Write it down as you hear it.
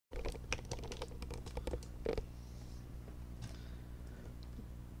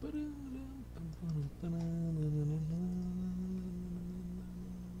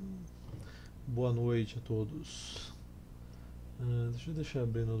Boa noite a todos. Deixa eu deixar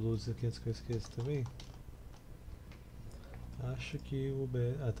abrindo luzes aqui antes que eu esqueça também. Acho que o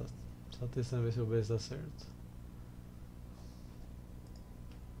OBS... Ah, tá. Só testando ver se o OBS dá certo.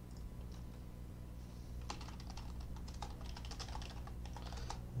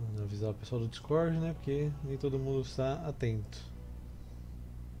 Vamos avisar o pessoal do Discord, né? Porque nem todo mundo está atento.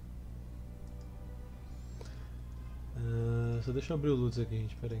 Só deixa eu abrir o Lutz aqui,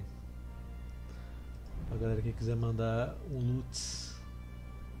 gente. Pera aí. Pra galera que quiser mandar um Lutz.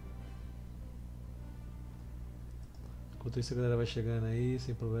 Enquanto isso a galera vai chegando aí,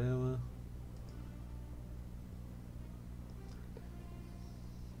 sem problema.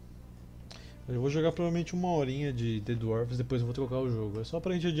 Eu vou jogar provavelmente uma horinha de The Dwarves, depois eu vou trocar o jogo. É só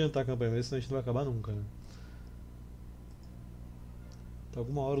pra gente adiantar a campanha mesmo, senão a gente não vai acabar nunca, né? Então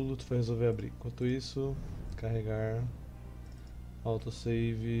alguma hora o Lutz vai resolver abrir. Enquanto isso, carregar,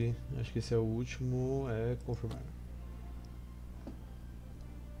 autosave, acho que esse é o último, é confirmar.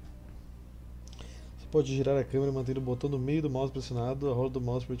 Você pode girar a câmera mantendo o botão no meio do mouse pressionado, a roda do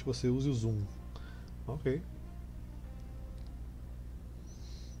mouse permite que você use o zoom. Ok.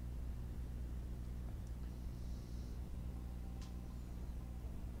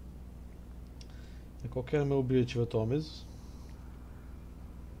 Qual que é o meu objetivo atual mesmo?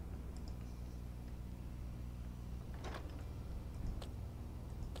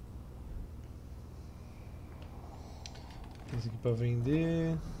 Tem isso aqui pra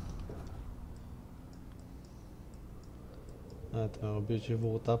vender. Ah tá, o objetivo é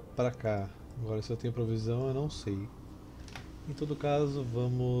voltar pra cá. Agora se eu tenho provisão eu não sei. Em todo caso,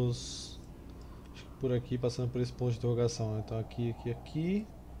 vamos acho que por aqui, passando por esse ponto de interrogação. Então aqui.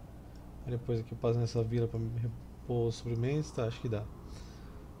 Aí depois aqui eu passo nessa vila pra repor os suprimentos, tá? Acho que dá.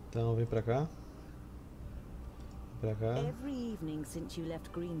 Então vem pra cá. Vem pra cá. Every evening since you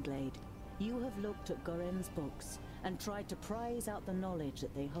left Greenglade, you have looked at Goren's books and tried to prize out the knowledge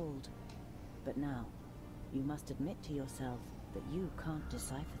that they hold. But now, you must admit to yourself that you can't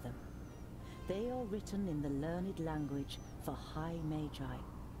decipher them. They are written in the learned language for high magi,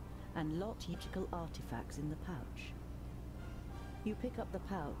 and lot magical artifacts in the pouch. You pick up the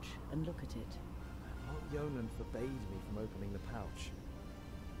pouch and look at it. Aunt Yonan forbade me from opening the pouch.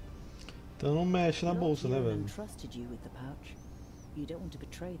 Então não mexe na Lot bolsa, né, Yonan velho? trusted you with the pouch. You don't want to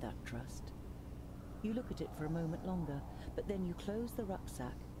betray that trust. You look at it for a moment longer, but then you close the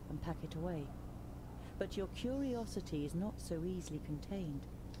rucksack and pack it away. But your curiosity is not so easily contained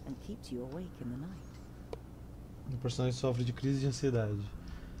and keeps you awake in the night. O personagem sofre de crise de ansiedade.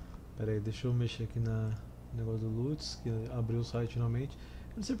 Pera aí, deixa eu mexer aqui no negócio do Lutz, que abriu o site finalmente.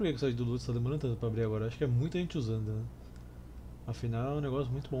 Eu não sei porque que o site do Lutz está demorando tanto para abrir agora, acho que é muita gente usando, né? Afinal é um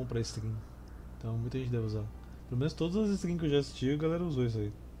negócio muito bom para stream, então muita gente deve usar. Pelo menos todas as streams que eu já assisti, a galera usou isso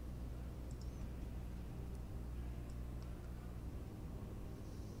aí.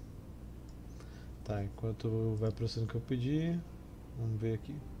 Tá, enquanto vai processando o que eu pedi, vamos ver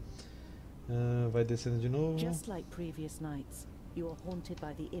aqui. Vai descendo de novo. Just like previous nights, you are haunted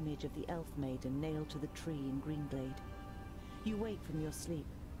by the image of the elf maiden nailed to the tree in Greenglade. You wake from your sleep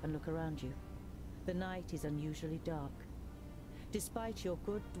and look around you. The night is unusually dark. Despite your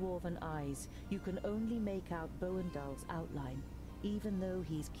good dwarven eyes, you can only make out Boendal's outline, even though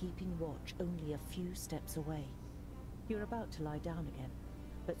he's keeping watch only a few steps away. You're about to lie down again,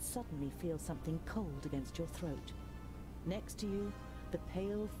 but suddenly feel something cold against your throat. Next to you, the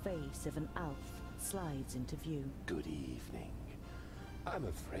pale face of an elf slides into view. Good evening. I'm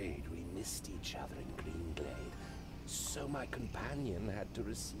afraid we missed each other in Greenglade, so my companion had to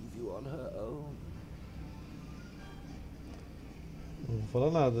receive you on her own. Não vou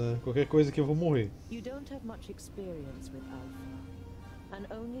falar nada, né? Qualquer coisa que eu vou morrer. You don't have much experience with Alpha, and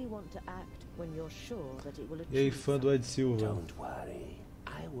only want to act when you're sure that it will E aí, achieve fã do Ed Silva? Don't worry,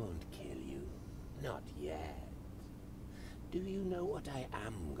 I won't kill you. Not yet. Do you know what I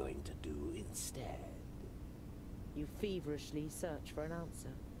am going to do instead? You feverishly search for an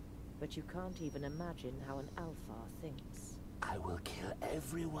answer, but you can't even imagine how an Alpha thinks. I will kill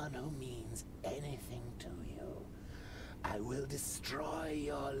everyone who means anything to you. I will destroy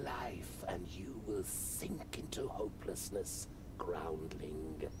your life, and you will sink into hopelessness,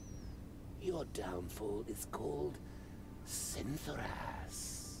 groundling. Your downfall is called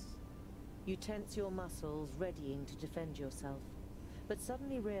Synthoras. You tense your muscles, readying to defend yourself, but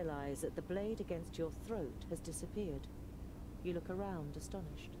suddenly realize that the blade against your throat has disappeared. You look around,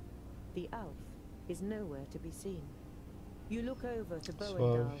 astonished. The elf is nowhere to be seen. You look over to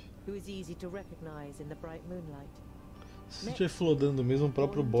Boendal, who is easy to recognize in the bright moonlight. Se estiver flodando mesmo, o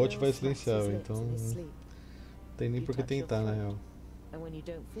próprio bot vai silenciar, então não tem nem por que tentar, na real. And when you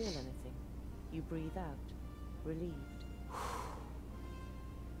don't feel anything, you breathe out, relieved.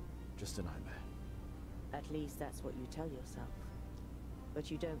 Just a nightmare. At least that's what you tell yourself.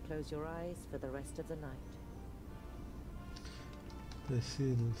 But you don't close your eyes for the rest of the night.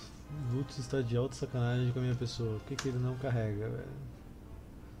 Esse Vultus está de alta sacanagem com a minha pessoa. Por que ele não carrega, velho?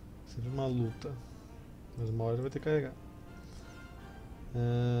 Sempre uma luta. Mas uma hora ele vai ter que carregar.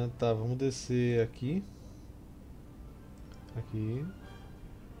 Tá, vamos descer aqui. Aqui.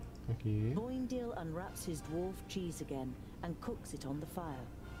 Aqui. Boindil unwraps his dwarf cheese again and cooks it on the fire.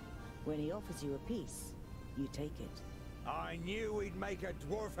 When he offers you a piece, you take it. I knew we'd make a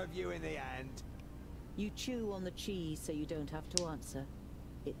dwarf of you in the end. You chew on the cheese so you don't have to answer.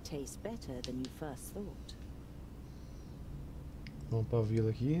 It tastes better than you first thought. Vamos para a vila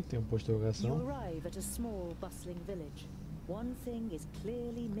aqui, tem posto de You interrogação. arrive at a small, bustling village. One thing is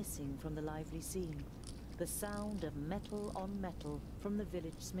clearly missing from the lively scene. The sound of metal on metal from the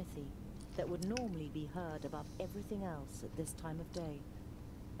village smithy that would normally be heard above everything else at this time of day.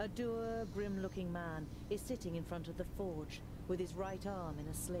 A dour, grim-looking man is sitting in front of the forge with his right arm in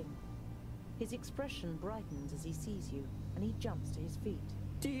a sling. His expression brightens as he sees you, and he jumps to his feet.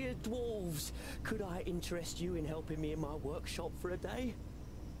 Dear dwarves, could I interest you in helping me in my workshop for a day?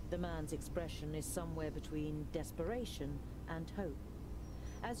 The man's expression is somewhere between desperation and hope.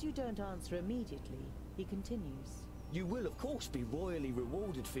 As you don't answer immediately, he continues. You will of course be royally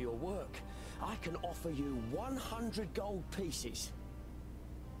rewarded for your work. I can offer you 100 gold pieces.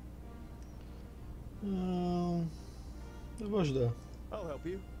 Eu vou ajudar. I'll help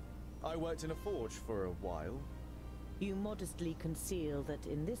you. I worked in a forge for a while. You modestly conceal that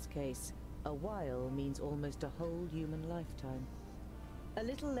in this case, a while means almost a whole human lifetime. A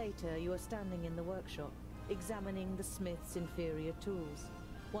little later, you are standing in the workshop, examining the smith's inferior tools,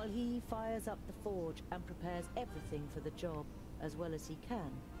 while he fires up the forge and prepares everything for the job, as well as he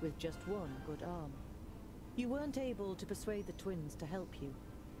can, with just one good arm. You weren't able to persuade the twins to help you.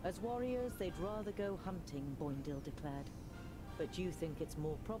 As warriors, they'd rather go hunting, Boindil declared. But you think it's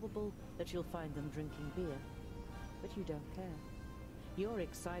more probable that you'll find them drinking beer. But you don't care. You're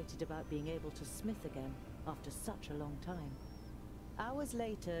excited about being able to smith again after such a long time. Hours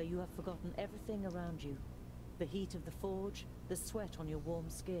later, you have forgotten everything around you. The heat of the forge, the sweat on your warm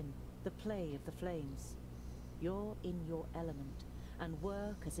skin, the play of the flames. You're in your element, and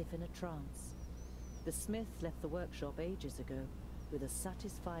work as if in a trance. The smith left the workshop ages ago, with a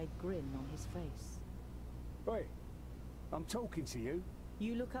satisfied grin on his face. Oi, I'm talking to you.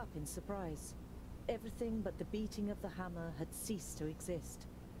 You look up in surprise. Everything but the beating of the hammer had ceased to exist,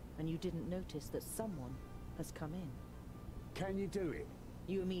 and you didn't notice that someone has come in. Can you do it?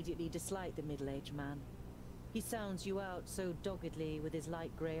 You immediately dislike the middle-aged man. He sounds you out so doggedly with his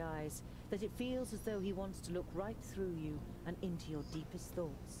light grey eyes that it feels as though he wants to look right through you and into your deepest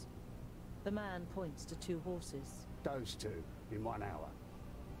thoughts. The man points to two horses. Those two, in 1 hour.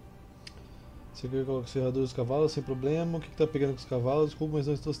 Você quer colocar o serrador dos cavalos sem problema? O que tá pegando com os cavalos? Desculpa, mas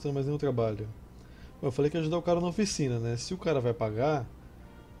não estou tendo mais nenhum trabalho. Bom, eu falei que ia ajudar o cara na oficina, né? Se o cara vai pagar,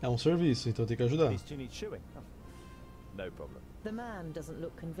 é um serviço, então tem que ajudar. These two need shoeing. Oh, no problem. The man doesn't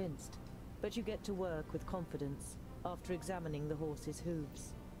look convinced, but you get to work with confidence after examining the horses'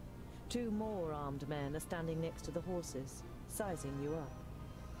 hooves. Two more armed men are standing next to the horses, sizing you up.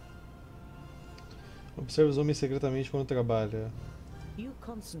 Observe os homens secretamente quando trabalha. You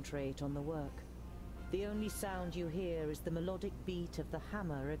concentrate on the work. The only sound you hear is the melodic beat of the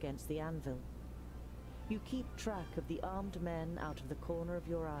hammer against the anvil. You keep track of the armed men out of the corner of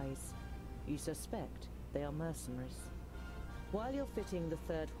your eyes. You suspect they are mercenaries. While you're fitting the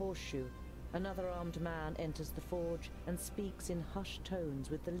third horseshoe, another armed man enters the forge and speaks in hushed tones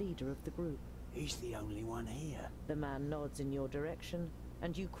with the leader of the group. He's the only one here. The man nods in your direction,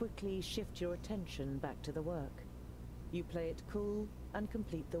 and you quickly shift your attention back to the work. You play it cool and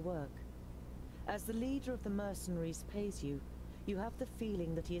complete the work. As the leader of the mercenaries pays you, you have the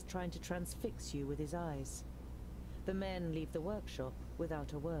feeling that he is trying to transfix you with his eyes. The men leave the workshop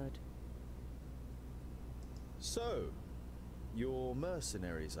without a word. So, you're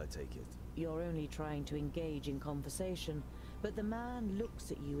mercenaries, I take it? You're only trying to engage in conversation, but the man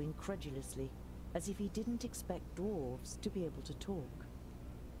looks at you incredulously, as if he didn't expect dwarves to be able to talk.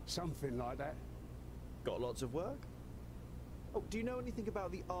 Something like that. Got lots of work? Oh, do you know anything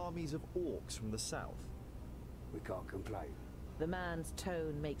about the armies of orcs from the south? We can't complain. The man's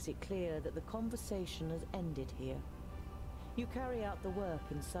tone makes it clear that the conversation has ended here. You carry out the work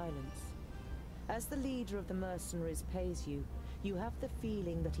in silence. As the leader of the mercenaries pays you, you have the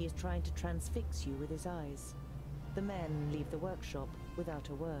feeling that he is trying to transfix you with his eyes. The men leave the workshop without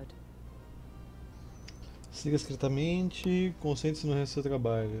a word. Siga secretamente, concentre-se no resto do seu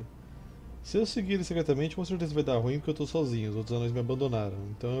trabalho. Se eu seguir ele secretamente, com certeza vai dar ruim porque eu tô sozinho, os outros anões me abandonaram.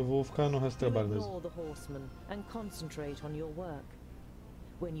 Então eu vou ficar no resto do You trabalho mesmo. ignore the horsemen and concentrate on your work.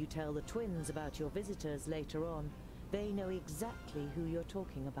 When you tell the twins about your visitors later on, they know exactly who you're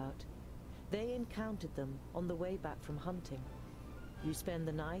talking about. They encountered them on the way back from hunting. You spend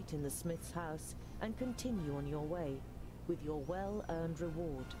the night in the smith's house and continue on your way, with your well-earned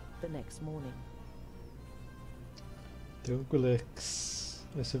reward the next morning. Tranquilex.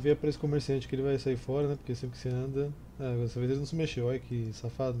 Aí você vê para esse comerciante que ele vai sair fora, né? Porque sempre que você anda. Ah, dessa vez ele não se mexeu, olha que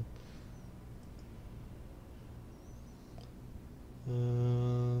safado.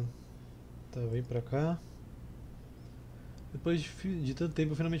 Tá, vem pra cá. Depois de tanto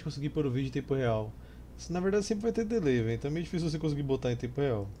tempo eu finalmente consegui pôr o vídeo em tempo real. Isso, na verdade sempre vai ter delay, velho. Então é meio difícil você conseguir botar em tempo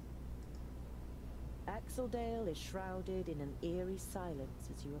real. Axeldale is shrouded in an eerie silence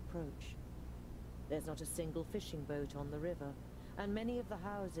as you approach. There's not a single fishing boat on the river, and many of the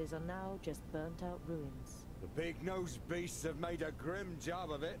houses are now just burnt-out ruins. The big-nosed beasts have made a grim job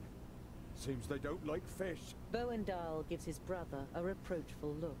of it. Seems they don't like fish. Boendal gives his brother a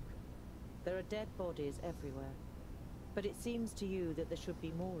reproachful look. There are dead bodies everywhere, but it seems to you that there should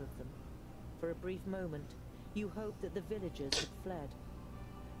be more of them. For a brief moment, you hope that the villagers had fled.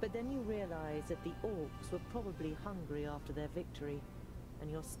 But then you realize that the orcs were probably hungry after their victory, and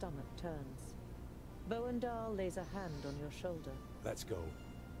your stomach turns. Boendal lays a hand on your shoulder. Let's go.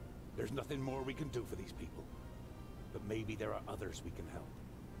 There's nothing more we can do for these people. But maybe there are others we can help.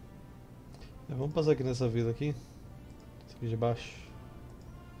 Vamos passar aqui nessa vila aqui. Essa aqui de baixo.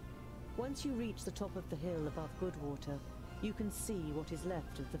 Once you reach the top of the hill above Goodwater, you can see what is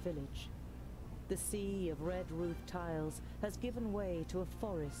left of the village. The sea of red roof tiles has given way to a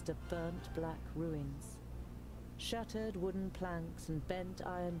forest of burnt black ruins. Shattered wooden planks and bent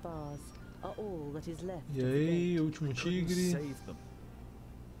iron bars are all that is left. E aí, último Couldn't tigre. save them.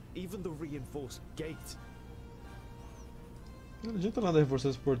 Even the reinforced gate. Não adianta nada reforçar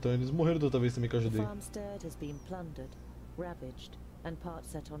esse portão, eles morreram da outra vez também que eu The ajudei. farmstead has been plundered, ravaged, and part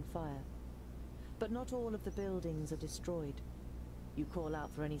set on fire. But not all of the buildings are destroyed. You call out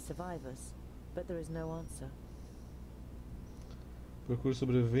for any survivors, but there is no answer. Procure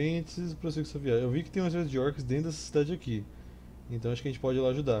sobreviventes e prossiga sua viagem. Eu vi que tem umas vezes de orcs dentro dessa cidade aqui. Então acho que a gente pode ir lá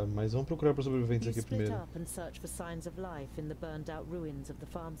ajudar, mas vamos procurar por sobreviventes You aqui split primeiro. up and search for signs of life in the burned out ruins of the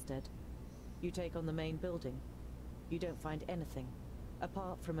farmstead. You take on the main building. You don't find anything,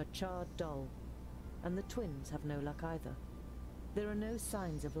 apart from a charred doll. And the twins have no luck either. There are no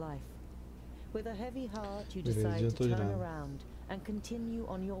signs of life. With a heavy heart, you Beleza, decide to adiantou de turn nada. around and continue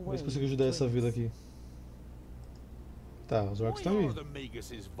on your Vamos way. ver se consigo ajudar essa twins. vila aqui. Tá, os orcs Why estão aí. are the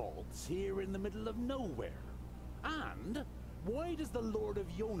Magus' vaults here in the middle of nowhere? And why does the Lord of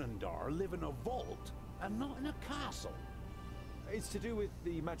Yonandar live in a vault and not in a castle? It's to do with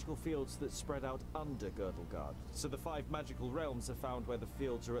the magical fields that spread out under Girdlegard. So the 5 magical realms are found where the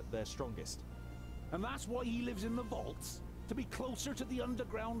fields are at their strongest. And that's why he lives in the vaults? To be closer to the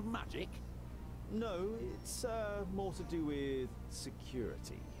underground magic? No, it's more to do with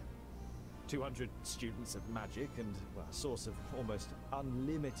security. 200 students of magic and well, a source of almost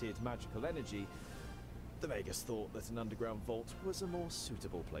unlimited magical energy. The Magus thought that an underground vault was a more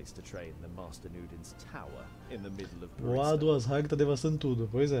suitable place to train than Master Nudin's tower in the middle of O lado Azhag tá devastando tudo,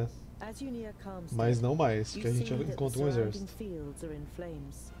 pois é. As you near Calmstead, Mas não mais, you que a gente see that the encontra um surrounding exército. fields are in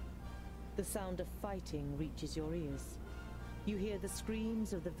flames. The sound of fighting reaches your ears. You hear the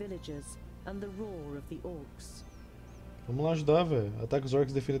screams of the villagers and the roar of the orcs. Vamos lá ajudar, velho. Ataca os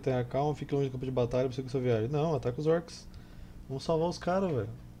orcs, defenda a terra calma, fique longe do campo de batalha pra seguir sua viagem. Não, ataca os orcs. Vamos salvar os caras, velho.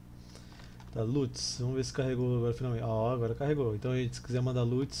 Tá, loots. Vamos ver se carregou agora finalmente. Ó, agora carregou. Então, gente, se quiser mandar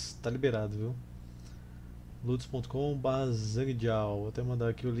loots, tá liberado, viu? loots.com/zangjal. Vou até mandar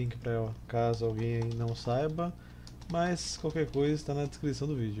aqui o link pra caso alguém aí não saiba. Mas qualquer coisa está na descrição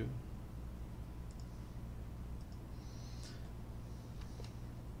do vídeo.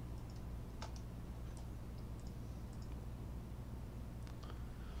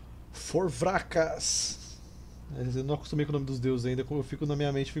 Forvracas. Eu não acostumei com o nome dos deuses ainda, como eu fico na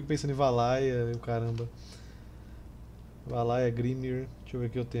minha mente, fico pensando em Valaya e o caramba. Valaya, Grimir, deixa eu ver o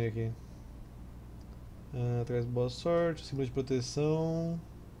que eu tenho aqui. Traz boa sorte, símbolo de proteção.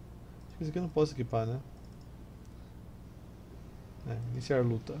 Acho que esse aqui eu não posso equipar, né? Iniciar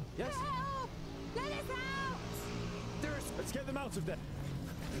luta. Yes? Let's get them out of there.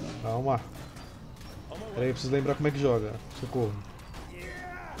 Calma. Peraí, preciso lembrar como é que joga. Socorro.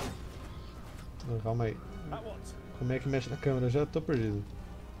 Não, calma aí. At once. Como é que mexe na câmera? Já tô perdido.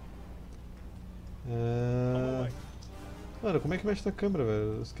 Mano, como é que mexe na câmera,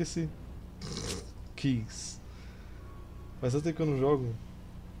 velho? Eu esqueci. Keys. Faz tanto tempo que eu não jogo.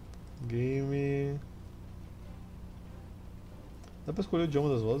 Game. Dá pra escolher o idioma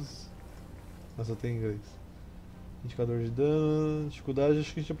das vozes? Nossa, tem inglês. Indicador de dano, dificuldade,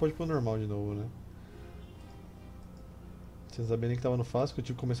 acho que a gente já pode pôr normal de novo, né? Sem saber nem que tava no fácil, que eu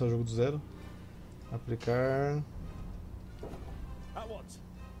tive que começar o jogo do zero. Aplicar.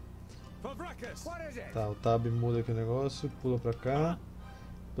 Tá, o tab muda aqui o negócio, pula pra cá.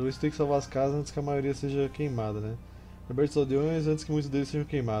 Pelo visto tem que salvar as casas antes que a maioria seja queimada, né? Liberte os aldeões antes que muitos deles sejam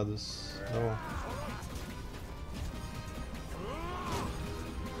queimados. Tá bom.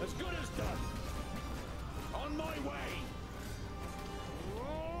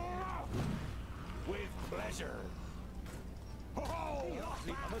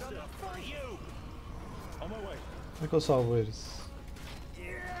 Como é que eu salvo eles?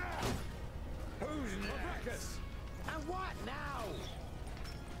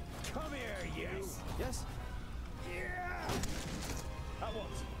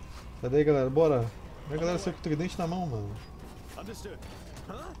 Sai daí, galera, bora! A galera saiu com o tridente na mão, mano.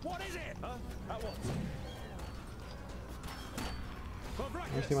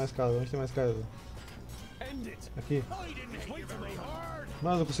 Onde tem mais casa? Onde tem mais casa? Aqui.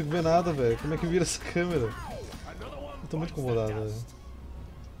 Mano, não consigo ver nada, velho. Como é que vira essa câmera? Eu tô muito incomodado, velho.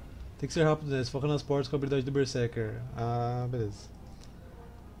 Tem que ser rápido, né? Se foca nas portas com a habilidade do Berserker. Ah, beleza.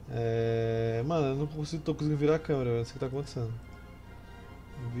 Mano, eu não consigo, tô conseguindo virar a câmera, velho. Não sei o que tá acontecendo.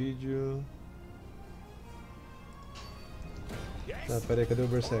 Vídeo. Tá, pera aí, cadê o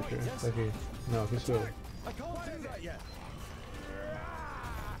Berserker? Tá aqui. Não, aqui sou eu.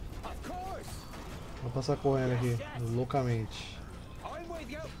 Vou passar correndo aqui, loucamente.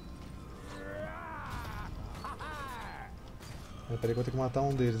 Peraí que eu vou ter que matar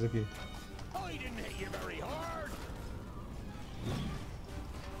um deles aqui.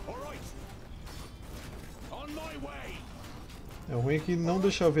 É, o ruim é que não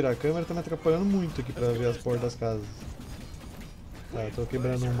deixar eu virar a câmera tá me atrapalhando muito aqui pra ver as portas das casas. Tá, tô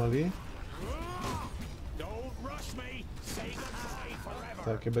quebrando uma ali.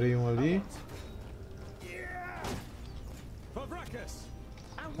 Tá, quebrei um ali.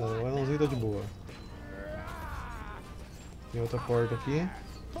 Tá, o anãozinho tá de boa. Tem outra porta aqui.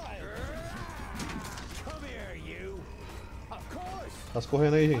 Tá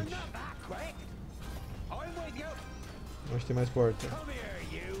correndo aí, gente. Onde tem mais porta?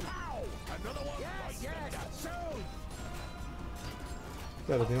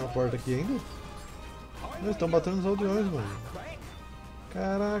 Cara, tem uma porta aqui ainda? Eles estão batendo nos aldeões, mano.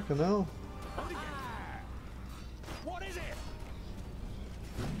 Caraca, não.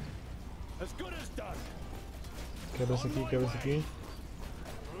 Quebra esse aqui, quebra esse aqui.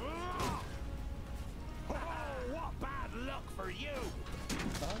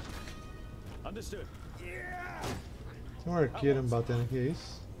 Tem um arqueiro me batendo aqui, é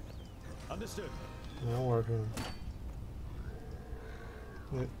isso? Não é um arco,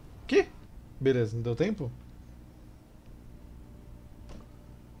 não. Que? Beleza, não deu tempo?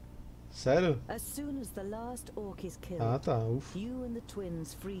 Sério? As soon as the last orc is killed, Ah, tá, ufa. you and the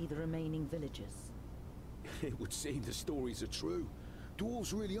twins free the remaining villagers. It would seem the stories are true.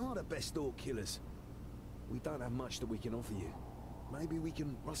 Dwarves really are the best orc killers. We don't have much that we can offer you. Maybe we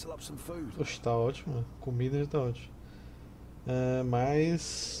can rustle up some food. Oxe, tá ótimo. Comida já tá ótimo.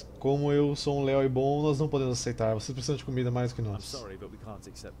 Mas, como eu sou um leal e bom, nós não podemos aceitar. Vocês precisam de comida mais que I'm nós. sorry, but we can't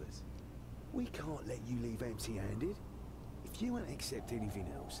accept this. We can't let you leave empty-handed. If you won't accept anything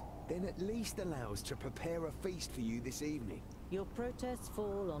else, then at least allow us to prepare a feast for you this evening. Your protests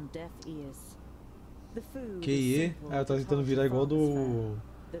fall on deaf ears. The food QIE? is simple Ah, eu tava but tentando hard virar to igual do... fathers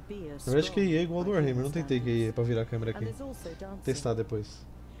fare. The beer Na verdade, strong QIE é igual do by Warhammer. Eu human não tentei standards. QIE pra virar a câmera And aqui. there's also dancing. Testar depois.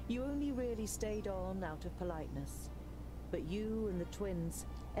 You only really stayed on out of politeness. But you and the twins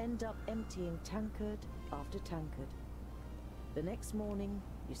end up emptying tankard after tankard. The next morning,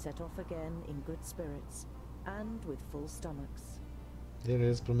 you set off again in good spirits and with full stomachs.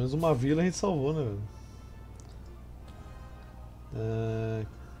 Beleza, pelo menos uma vila a gente salvou, né, velho?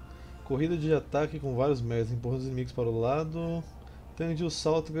 Corrida de ataque com vários mechas, empurrando os inimigos para o lado. Tende o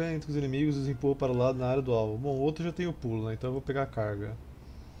salto entre os inimigos e os empurra para o lado na área do alvo. Bom, o outro já tem o pulo, né? Então eu vou pegar a carga.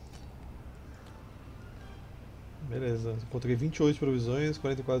 Beleza, encontrei 28 de provisões,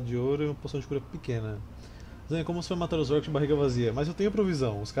 44 de ouro e uma poção de cura pequena. Zhang, como você vai matar os orcs de barriga vazia? Mas eu tenho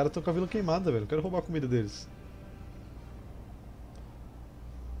provisão, os caras estão com a vila queimada, velho. Eu quero roubar a comida deles.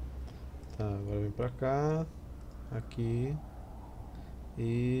 Tá, agora vem pra cá. Aqui.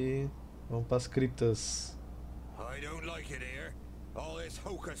 E... vamos para as criptas. I don't like it here. All this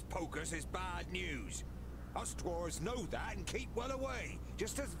hocus pocus is bad news. Us dwarves know that and keep well away,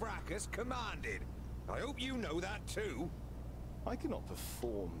 just as Vracus commanded. I hope you know that too. I cannot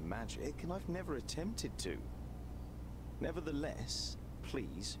perform magic, and I've never attempted to. Nevertheless,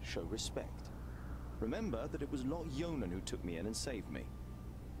 please show respect. Remember that it was Lot Yonan who took me in and saved me.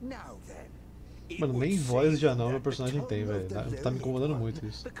 Now then. Mano, nem voz de anão meu personagem tem, velho. Tá me incomodando muito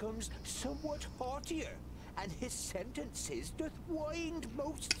isso. Becomes somewhat haughtier, and his sentences doth wind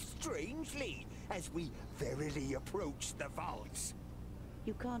most strangely as we verily approach the vaults.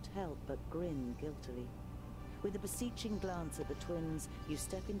 You can't help but grin guiltily. With a beseeching glance at the twins, you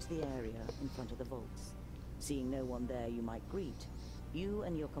step into the area in front of the vaults. Seeing no one there you might greet, you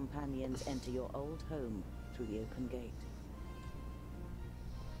and your companions enter your old home through the open gate.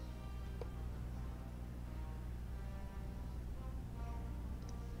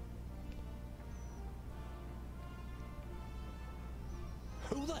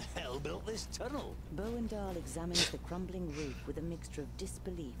 Who the hell built this tunnel? Bowendahl examines the crumbling roof with a mixture of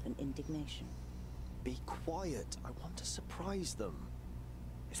disbelief and indignation. Be quiet. I want to surprise them.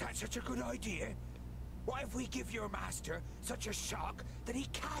 Is that such a good idea? What if we give your master such a shock that he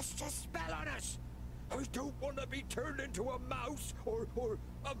casts a spell on us? I don't want to be turned into a mouse or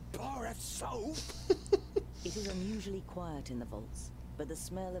a bar of soap. It is unusually quiet in the vaults, but the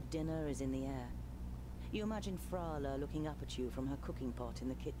smell of dinner is in the air. You imagine Frala looking up at you from her cooking pot in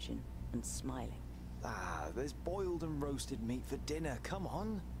the kitchen and smiling. Ah, there's boiled and roasted meat for dinner. Come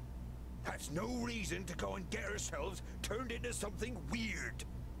on. That's no reason to go and get ourselves turned into something weird.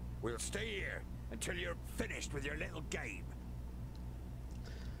 We'll stay here until you're finished with your little game.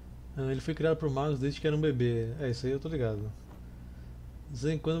 Ele foi criado por magos desde que era um bebê. É, isso aí eu tô ligado.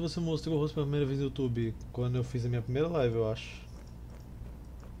 Zhang, quando você mostrou o rosto pela primeira vez no YouTube? Quando eu fiz a minha primeira live, eu acho.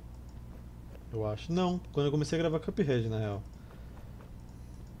 Não, quando eu comecei a gravar Cuphead, na real.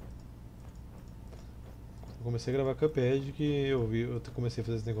 Eu comecei a gravar Cuphead que eu comecei a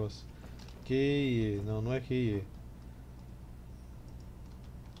fazer esse negócio. QIE, não é QIE.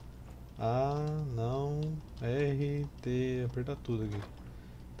 Não, RT, apertar tudo aqui.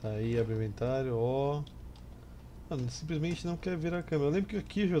 Tá aí, abre inventário, ó. Mano, simplesmente não quer virar a câmera. Eu lembro que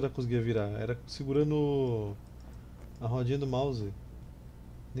aqui eu já conseguia virar, era segurando a rodinha do mouse.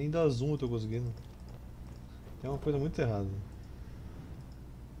 Nem dar zoom eu tô conseguindo. Tem uma coisa muito errada.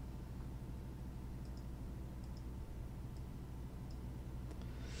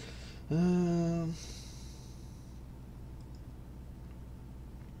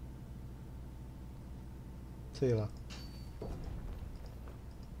 Sei lá.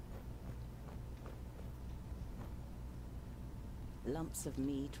 Lumps of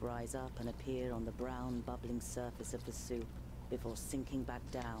meat rise up and appear on the brown, bubbling surface of the soup before sinking back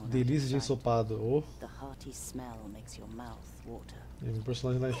down. Delícia de ensopado. Oh. The hearty smell makes your mouth water. E meu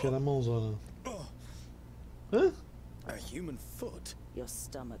personagem vai enfiar na mãozona. Hã? A human foot? Your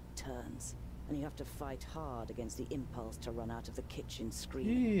stomach turns, and you have to fight hard against the impulse to run out of the kitchen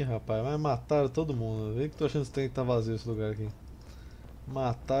screaming. Ih, rapaz, mas mataram todo mundo. Vê que tô achando que tá vazio esse lugar aqui.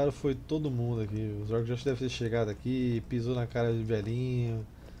 Mataram foi todo mundo aqui. Os orcs já devem ter chegado aqui, pisou na cara de velhinho.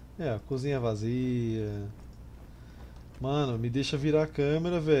 É, a cozinha vazia. Mano, me deixa virar a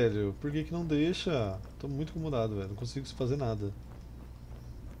câmera, velho. Por que que não deixa? Tô muito incomodado, velho. Não consigo fazer nada.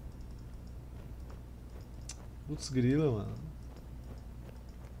 Putz grila, mano.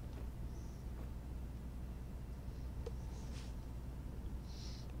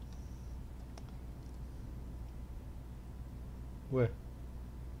 Ué.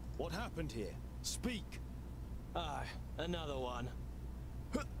 What happened here? Speak. Ah, another one.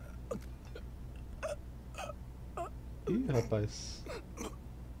 Ih, rapaz.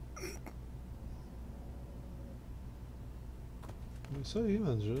 Isso aí,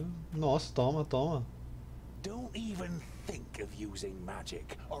 mano. Nossa, toma, toma. Don't even think of using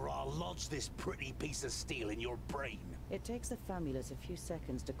magic, or I'll lodge this pretty piece of steel in your brain. It takes the Famulus a few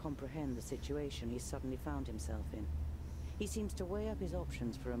seconds to comprehend the situation he suddenly found himself in. He seems to weigh up his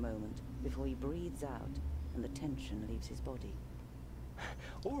options for a moment before he breathes out and the tension leaves his body.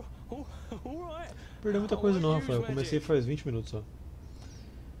 All right. Perdeu muita coisa não, Rafael. Eu comecei faz 20 minutos só. O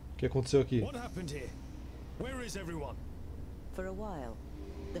que aconteceu aqui? What happened here? Where is everyone? For a while,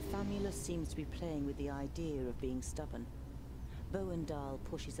 the Famulus seems to be playing with the idea of being stubborn. Bowendahl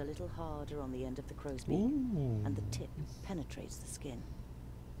pushes a little harder on the end of the crow's beak, and the tip penetrates the skin.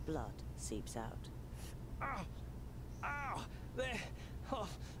 Blood seeps out. Ow! Ow!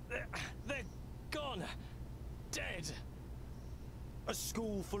 They're gone. Dead. A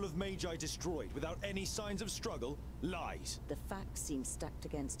school full of magi destroyed without any signs of struggle? Lies. The facts seem stacked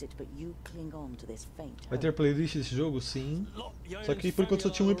against it, but you cling on to this faint Vai hope. ter playlist desse jogo? Sim. Só que por enquanto só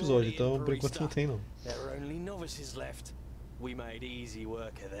tinha um episódio, então por enquanto não tem não. There are only novices left. We made easy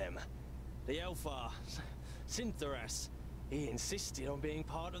work of them. The Elfar, Synthoras, he insisted on being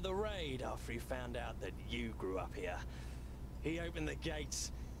part of the raid after he found out that you grew up here. He opened the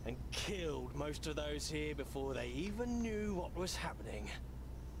gates and killed most of those here before they even knew what was happening.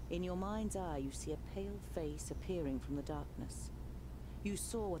 In your mind's eye, you see a pale face appearing from the darkness. You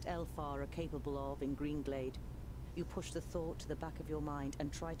saw what Elfar are capable of in Greenglade. You push the thought to the back of your mind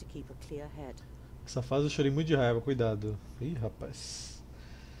and try to keep a clear head. Essa fase eu chorei muito de raiva, cuidado. Ih, rapaz.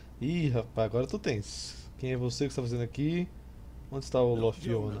 Ih, rapaz, agora eu tô tenso. Quem é você que está fazendo aqui? Onde está o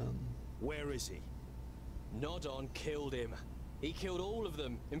Lofiona? Where is he? Nodon killed him. He killed all of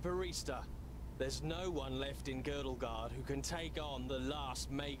them in Parista. There's no one left in Girdlegard who can take on the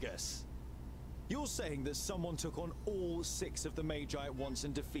last Magus. You're saying that someone took on all 6 of the Magi at once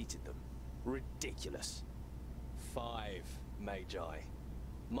and defeated them? Ridiculous. 5 Magi.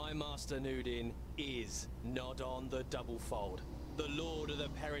 My master Nudin is Nodon the Doublefold, the lord of the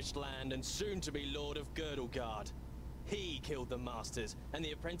perished land and soon to be lord of Girdlegard. He killed the masters and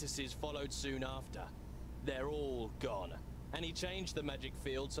the apprentices followed soon after. They're all gone. And he changed the magic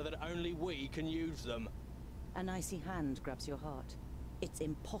field so that only we can use them. An icy hand grabs your heart. It's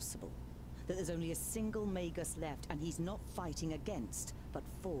impossible that there's only a single Magus left, and he's not fighting against, but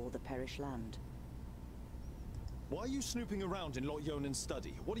for the perished land. Why are you snooping around in Lot Yonan's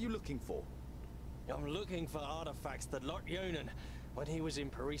study? What are you looking for? I'm looking for artifacts that Lot Yonan, when he was in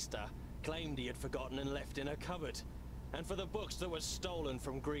Parista, claimed he had forgotten and left in a cupboard. And for the books that were stolen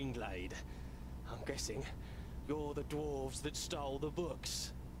from Greenglade. I'm guessing you're the dwarves that stole the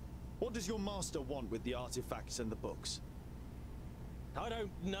books. What does your master want with the artifacts and the books? I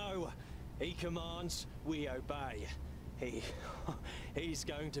don't know. He commands, we obey. He's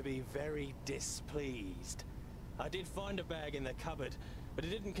going to be very displeased. I did find a bag in the cupboard, but it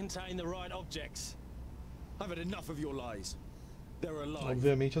didn't contain the right objects. I've had enough of your lies. They're alive.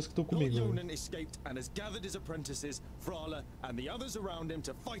 Obviamente as que estão Lot comigo. Yonan escaped and has gathered his apprentices, Frala, and the others around him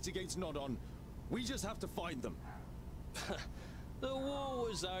to fight against Nodon. We just have to find them. The war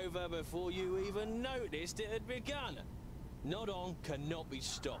was over before you even noticed it had begun. Nodon cannot be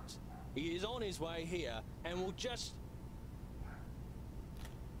stopped. He is on his way here and will just...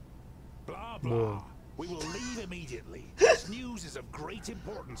 Blah, blah. We will leave immediately. This news is of great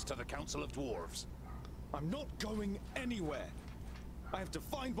importance to the Council of Dwarves. I'm not going anywhere. I have to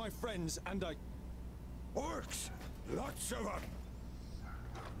find my friends and Orcs! Lots of them!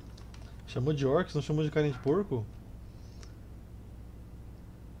 Chamou de orcs, não chamou de carinha de porco?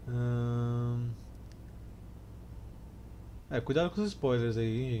 Cuidado com os spoilers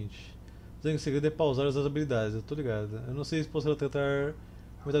aí, hein, gente. Zhang, o segredo é pausar as habilidades, eu tô ligado. Eu não sei se posso tentar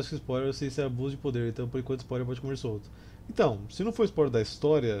comentar com spoiler, eu sei se é abuso de poder, então por enquanto spoiler pode comer solto. Então, se não for spoiler da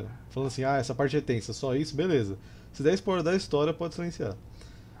história, falando assim, essa parte é tensa, só isso, beleza. Se der spoiler da história, pode silenciar.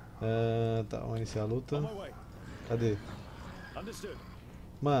 Tá, vamos iniciar a luta. Cadê?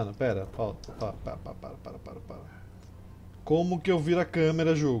 Mano, pera, para. Como que eu viro a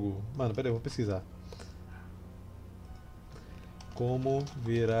câmera, jogo? Mano, pera aí, eu vou pesquisar. Como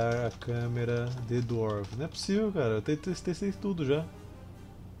virar a câmera de Dwarf. Não é possível, cara, eu testei tudo já.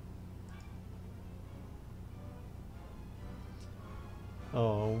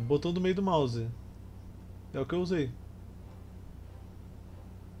 Ó, o botão do meio do mouse. É o que eu usei.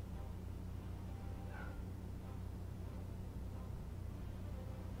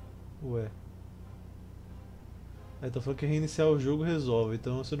 Ué. Aí tá falando que reiniciar o jogo resolve,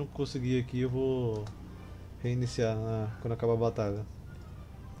 então se eu não conseguir aqui eu vou reiniciar quando acabar a batalha.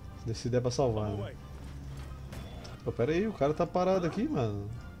 Se der pra salvar, né? Pô, pera aí, o cara tá parado aqui, mano.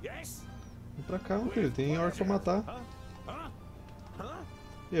 Vem pra cá, meu filho, tem orc pra matar.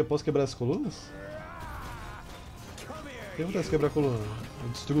 E eu posso quebrar as colunas? O que acontece se quebrar a coluna? Eu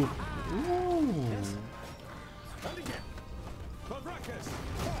destruo.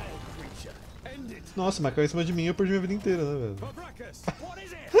 Nossa, mas caiu em cima de mim e eu perdi minha vida inteira, né, velho?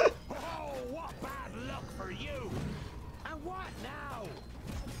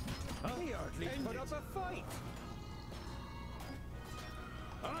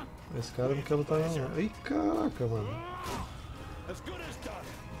 Esse cara não quer lutar não. Ei, caraca, mano.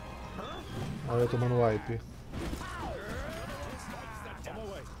 Olha eu tomando wipe.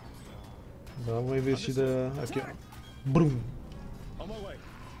 Dá uma investida aqui, ó. Brum!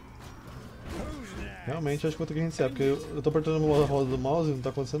 Realmente acho que vou ter que reiniciar, porque eu tô apertando a roda do mouse e não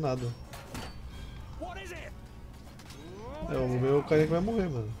tá acontecendo nada. É o meu carinha que vai morrer,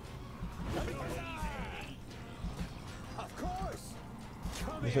 mano.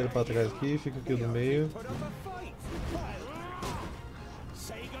 Deixa ele pra trás aqui, fica aqui no meio.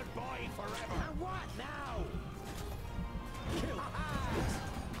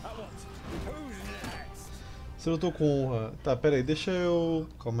 Se eu tô com honra. Tá, pera aí, deixa eu.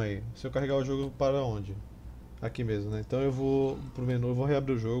 Calma aí. Se eu carregar o jogo para onde? Aqui mesmo, né? Então eu vou pro menu, eu vou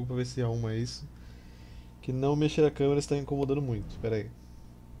reabrir o jogo pra ver se arruma isso. Que não mexer a câmera está incomodando muito. Pera aí.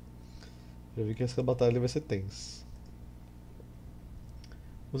 Já vi que essa batalha vai ser tensa.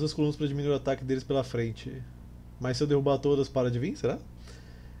 Usa as colunas para diminuir o ataque deles pela frente. Mas se eu derrubar todas, para de vir, será?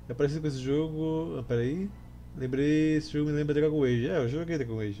 É parecido com esse jogo. Ah, pera aí. Lembrei, esse jogo me lembra de Dragon Age. É, eu joguei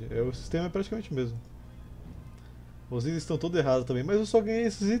Dragon Age. O sistema é praticamente o mesmo. Os itens estão todos errados também, mas eu só ganhei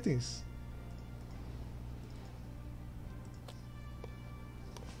esses itens.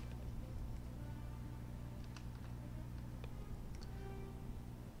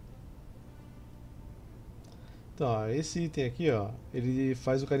 Então, ó, esse item aqui, ó, ele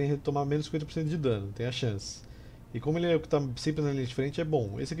faz o carinha tomar menos 50% de dano, tem a chance. E como ele é o que tá sempre na linha de frente, é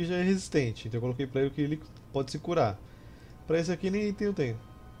bom. Esse aqui já é resistente, então eu coloquei pra ele que ele pode se curar. Pra esse aqui nem item eu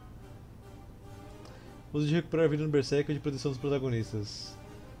tenho. Uso de recuperar vida no Berserker e de proteção dos protagonistas.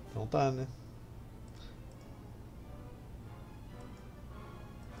 Então tá, né?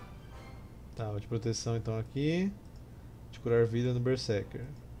 Tá, o de proteção então aqui. De curar vida no Berserker.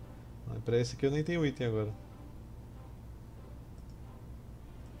 Pra esse aqui eu nem tenho item agora.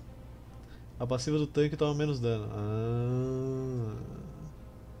 A passiva do tanque toma menos dano. Ah.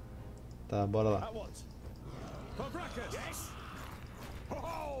 Tá, bora lá.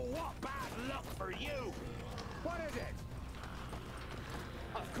 Oh, what bad luck for you! What is it?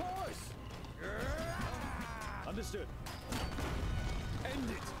 Of course! Understood. End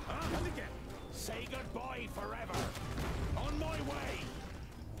it. Huh? And again. Say goodbye forever. On my way.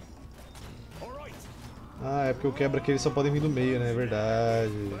 All right. Ah, é porque o quebra aqui eles só podem vir do meio, né? É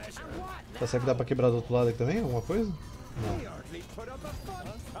verdade. Tá, será que dá pra quebrar do outro lado aqui também? Alguma coisa? Não.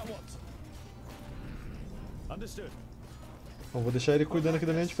 Understood. Bom, vou deixar ele cuidando aqui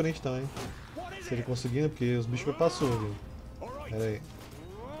da linha de frente então, hein? Se ele conseguir, né? Porque os bichos passou, viu? Pera aí.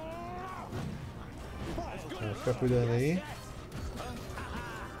 Vai ficar cuidando aí.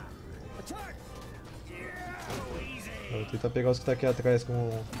 Vou tentar pegar os que tá aqui atrás com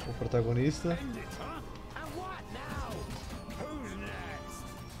o protagonista.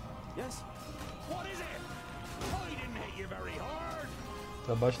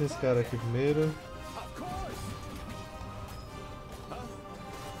 Tá abaixo nesse cara aqui primeiro.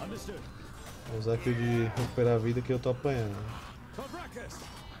 Vou usar aqui o de recuperar a vida que eu tô apanhando.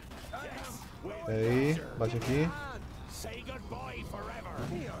 Pera aí, bate aqui.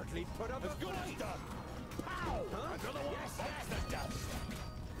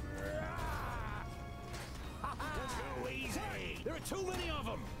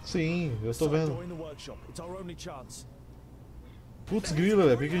 Sim, eu tô vendo. Putz, grila,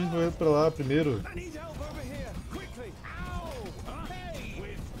 velho. Por que a gente vai pra lá primeiro?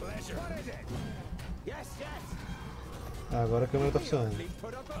 Ah, agora a câmera tá funcionando.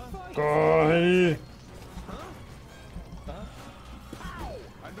 Corre!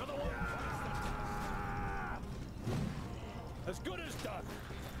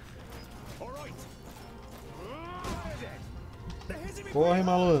 Corre,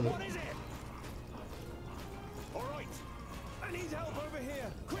 malandro!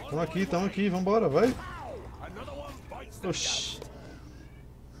 Tamo aqui, vambora, vai! Oxi!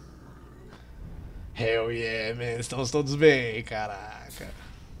 Hell yeah, man! Estamos todos bem, caraca!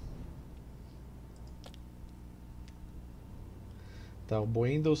 Tá, o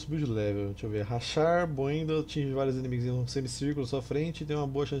Boendle subiu de level. Deixa eu ver. Rachar, Boendle atinge vários inimigos em um semicírculo à sua frente e tem uma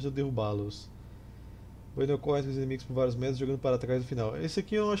boa chance de derrubá-los. Boendle corre com os inimigos por vários metros, jogando para trás no final. Esse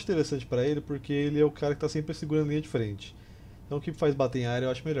aqui eu acho interessante pra ele, porque ele é o cara que tá sempre segurando a linha de frente. Então o que faz bater em área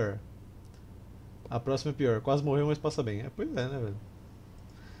eu acho melhor. A próxima é pior. Quase morreu, mas passa bem. Pois é, né, velho?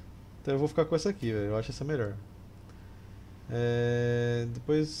 Então eu vou ficar com essa aqui, velho. Eu acho essa melhor.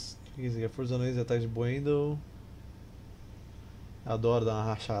 Depois, o que é isso aqui? Força anões e ataque de Boendle. Adoro dar uma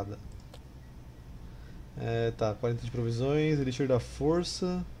rachada. Tá, 40 de provisões, Elixir da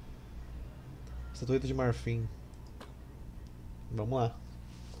Força. Estatueta de Marfim. Vamos lá.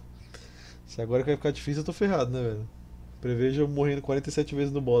 Se agora que vai ficar difícil, eu tô ferrado, né, velho? Prevejo eu morrendo 47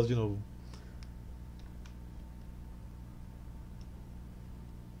 vezes no boss de novo.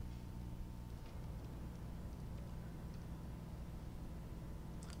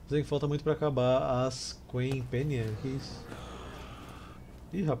 Sei que falta muito pra acabar as Queen Penny, que isso?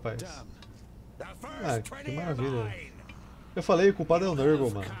 Ih, rapaz. Ah, que maravilha. Eu falei, o culpado é o Nurgle,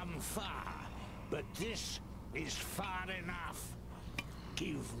 You've mano. come far, but this is far enough.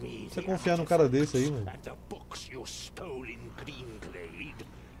 Give me Você the confiar num cara desse aí, mano? and the books you stole in Greenglade,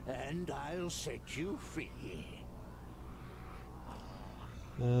 and I'll set you free.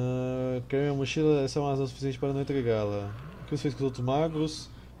 Quero minha mochila, essa é uma razão suficiente para não entregá-la. O que você fez com os outros magos?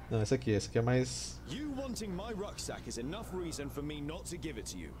 Não, essa aqui é mais... You wanting my rucksack is enough reason for me not to give it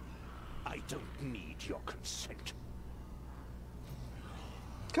to you. I don't need your consent.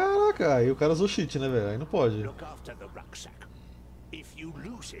 Caraca, aí o cara usou cheat, né, velho? Aí não pode. Look after the rucksack. If you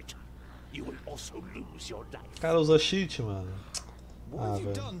lose it, you will also lose your life. O cara usa cheat, mano. What Ah, have you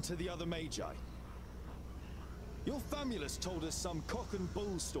velho. done to the other Magi? Your famulus told us some cock and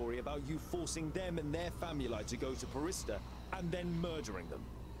bull story about you forcing them and their famuli to go to Parista and then murdering them.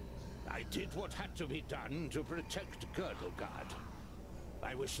 I did what had to be done to protect Girdlegard.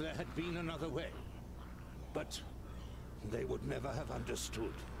 I wish there had been another way. But they would never have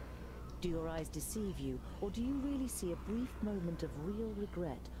understood. Do your eyes deceive you, or do you really see a brief moment of real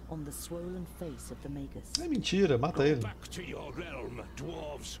regret on the swollen face of the Magus? É mentira, mata Go ele. back to your realm,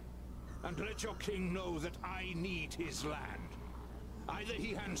 dwarves, and let your king know that I need his land. Either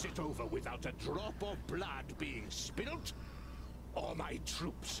he hands it over without a drop of blood being spilt, or my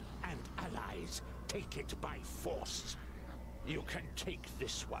troops and allies take it by force. You can take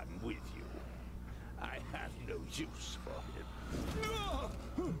this one with you. I have no use for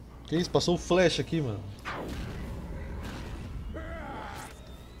him. Que isso? Passou o flash aqui, mano.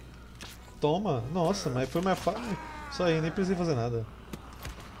 Toma. Nossa, mas foi mais fácil. Isso aí, nem precisei fazer nada.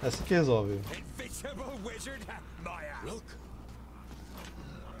 Essa que resolve. Invisible wizard, my look.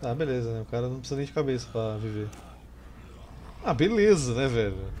 Ah, beleza, né? O cara não precisa nem de cabeça pra viver. Ah, beleza, né,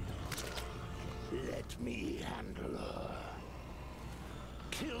 velho? Let me handle her.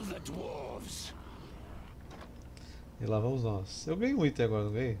 Kill the dwarves. E lá vamos nós. Eu ganhei um item agora,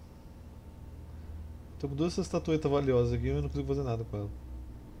 não ganhei? Tô com duas estatuetas valiosas aqui, mas não consigo fazer nada com ela.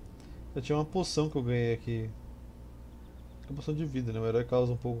 Eu tinha uma poção que eu ganhei aqui. É uma poção de vida, né? O herói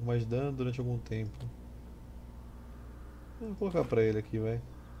causa um pouco mais de dano durante algum tempo. Vou colocar pra ele aqui, vai.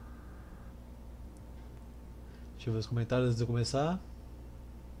 Deixa eu ver os comentários antes de eu começar.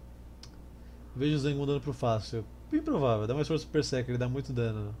 Vejo o Zhang mudando pro fácil. Bem provável, dá mais força pro Berserker, ele dá muito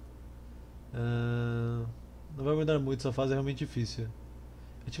dano. Não vai mudar muito, essa fase é realmente difícil.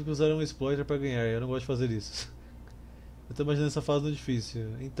 Eu tive que usar um exploiter pra ganhar, eu não gosto de fazer isso. Eu tô imaginando essa fase no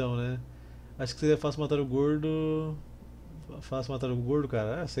difícil. Então, né? Acho que seria fácil matar o gordo. Fácil matar o gordo,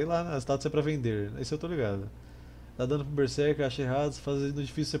 cara? Sei lá, né? As status é pra vender. Isso eu tô ligado. Dá dano pro Berserker, acho errado. Se fazer no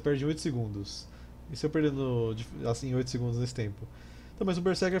difícil você perde em 8 segundos. E se eu perder no, assim, 8 segundos nesse tempo? Então, mas o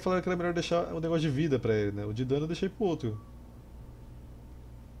Berserker falaram que era melhor deixar um negócio de vida pra ele, né? O de dano eu deixei pro outro.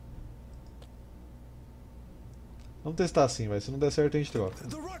 Vamos testar assim, vai. Se não der certo a gente troca.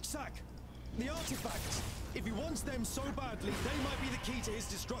 The rucksack, the artifacts. If he wants them so badly, they might be the key to his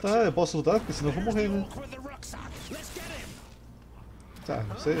destruction. Tá, eu posso lutar? Porque senão eu vou morrer, né? Tá,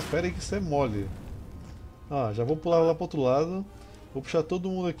 você espera aí que você é mole. Ah, já vou pular lá pro outro lado. Vou puxar todo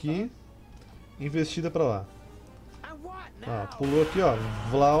mundo aqui. Investida pra lá. Ah, pulou aqui, ó.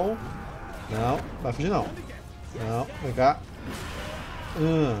 Vlau. Não, vai fugir não. Não, vem cá.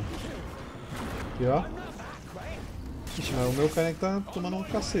 Aqui, ó. Ixi, mas o meu cara é que tá tomando um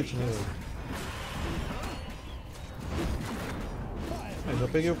cacete, né, velho? Já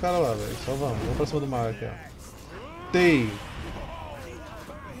peguei o cara lá, velho. Só vamos. Vamos pra cima do mar aqui, ó. Tei!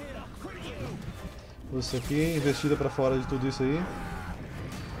 Você aqui, investida pra fora de tudo isso aí.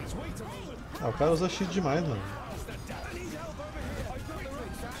 Ah, o cara usa cheat demais, mano.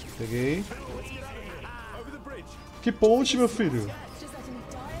 Peguei. Que ponte, meu filho!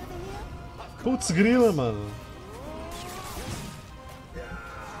 Putz, grila, mano.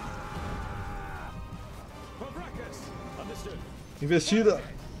 Investida!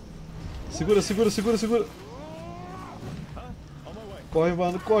 Segura, segura, segura, segura! Corre,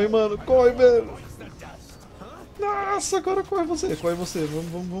 mano, corre, mano, corre, velho! Nossa, agora corre você, corre você.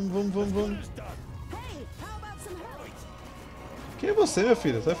 Vamos, vamos, vamos, vamos, vamos, vamos. Quem é você, minha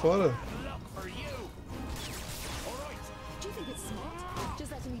filha? Sai fora.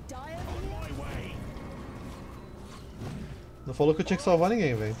 Não falou que eu tinha que salvar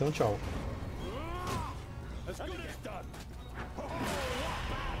ninguém, velho, então tchau.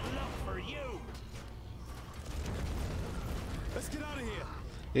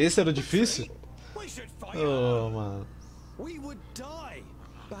 Esse era o difícil? Oh, mano. We would die.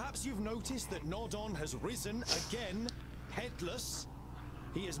 Perhaps you've noticed that Nodon has risen again, headless.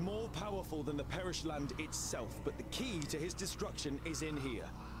 He is more powerful than the perished land itself, but the key to his destruction is in here.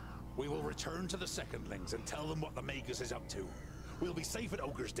 We will return to the Secondlings and tell them what the Magus is up to. We'll be safe at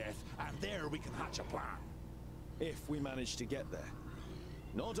Ogre's death, and there we can hatch a plan. If we manage to get there.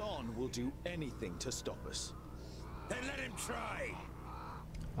 Nod on will do anything to stop us. Then let him try.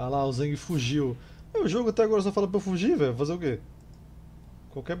 Ah lá, o Zhang fugiu. O jogo até agora só fala pra eu fugir, velho. Fazer o quê?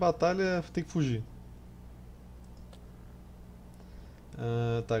 Qualquer batalha tem que fugir.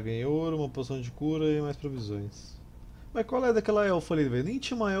 Tá, ganhei ouro, uma poção de cura e mais provisões. Mas qual é daquela elfa ali, velho? Nem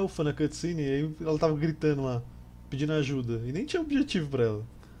tinha uma elfa na cutscene e aí ela tava gritando lá, pedindo ajuda. E nem tinha objetivo pra ela.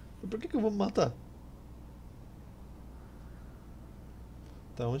 Por que eu vou me matar?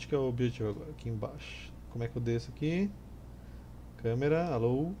 Tá, onde que é o objetivo agora? Aqui embaixo. Como é que eu desço aqui? Câmera,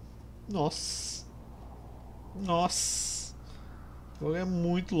 alô? Nossa! Nossa! O jogo é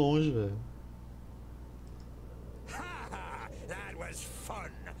muito longe, velho. That was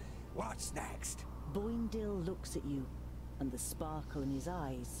fun. What's next? Boindil looks at you, and the sparkle in his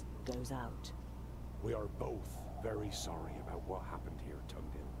eyes goes out. We are both very sorry about what happened here,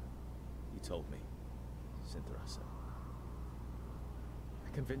 Tungdil. You told me, Sintharasa.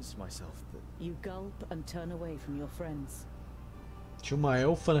 I convinced myself that... You gulp and turn away from your friends. Tinha uma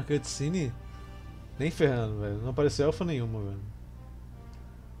elfa na cutscene? Nem ferrando, velho. Não apareceu elfa nenhuma, velho.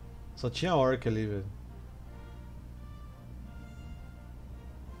 Só tinha orc ali, velho.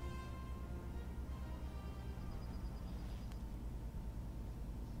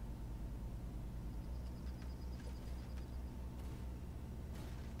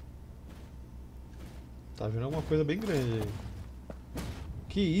 Tá vendo alguma coisa bem grande aí.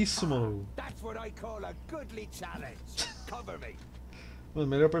 Que isso, mano? That's what I call a goodly challenge. Cover me. Mano,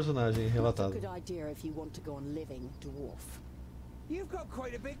 melhor personagem relatado. Good idea if you want to go on living, dwarf. You've got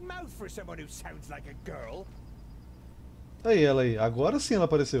quite a big mouth for someone who sounds like a girl. Aí, ela aí. Agora sim ela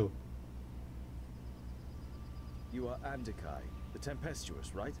apareceu. You are Andikai, the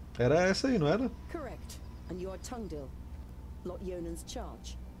Tempestuous, right? Era essa aí, não era? Correct. And you are Tungdil, Lot Yonan's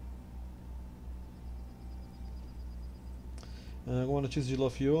charge. Alguma notícia de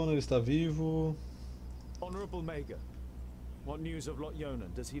Lofiona? Ele está vivo. Honorable Maga, what news of Lot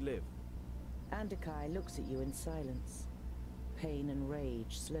Yonan? Does he live? Andikai looks at you in silence. Pain and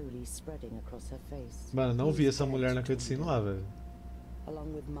rage slowly spreading across her face. Mano, não vi essa mulher na cutscene lá, velho.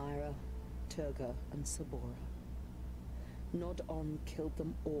 Along with Myra, Turga, and Sabora. Nod on killed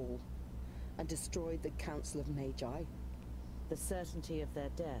them all and destroyed the Council of Magi. The certainty of their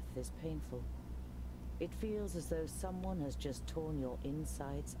death is painful. It feels as though someone has just torn your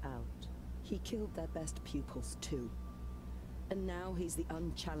insides out. He killed their best pupils too. And now he's the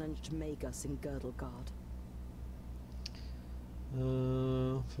unchallenged Magus in Girdlegard.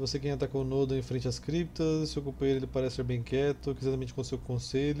 Foi você quem atacou o Nodo em frente às criptas. Seu companheiro ele parece ser bem quieto. Que exatamente com seu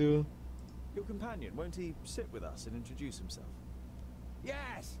conselho? Your companion, won't he sit with us and introduce himself?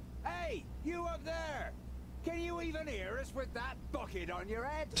 Yes. Hey, you up there. Can you even hear us with that bucket on your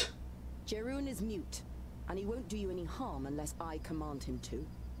head? Jeroen is mute, and he won't do you any harm unless I command him to.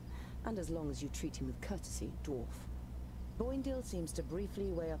 And as long as you treat him with courtesy, dwarf. Boindil seems to briefly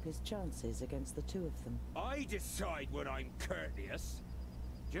weigh up his chances against the two of them. I decide when I'm courteous.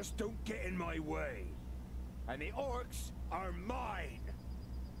 Just don't get in my way. And the orcs are mine.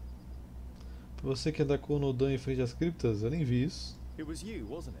 Você que atacou o Nodan em frente às criptas? Eu nem vi isso. It was you,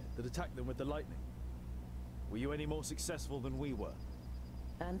 wasn't it, that attacked them with the lightning? Were you any more successful than we were?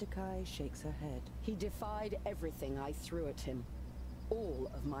 Andikai shakes her head. He defied everything I threw at him.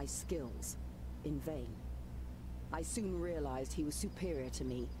 All of my skills. In vain. I soon realized he was superior to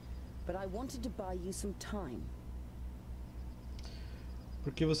me, but I wanted to buy you some time.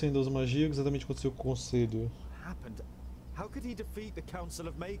 Por que você ainda usa magia? O que exatamente aconteceu com o conselho? What happened? How could he defeat the Council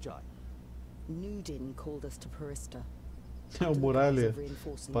of Magi? Nudin called us to Parista. O Muralha.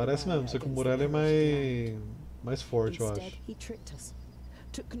 Parece mesmo, só que o Muralha é mais forte, eu Instead, acho. he tricked us,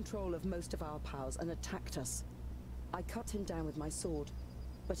 took control of most of our powers and attacked us. I cut him down with my sword,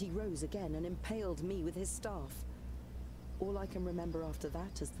 but he rose again and impaled me with his staff. All I can remember after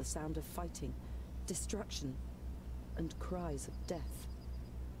that is the sound of fighting, destruction, and cries of death.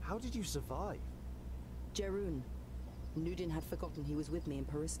 How did you survive? Jeroen. Nudin had forgotten he was with me in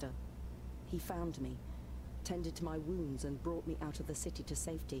Parista. He found me, tended to my wounds and brought me out of the city to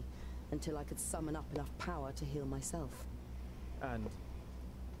safety until I could summon up enough power to heal myself. And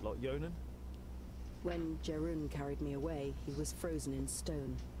Lot Yonan? When Jeroen carried me away, he was frozen in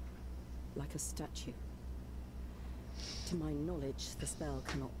stone, like a statue. To my knowledge, the spell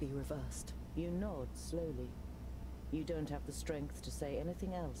cannot be reversed. You nod slowly. You don't have the strength to say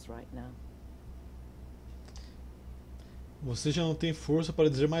anything else right now. Você já não tem força para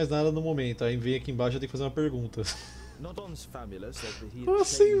dizer mais nada no momento. Aí vem aqui embaixo, eu tenho que fazer uma pergunta. Nodon's famula said that he Como had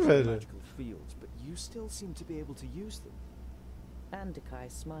assim, changed the velho? magical fields, but you still seem to be able to use them. Andakai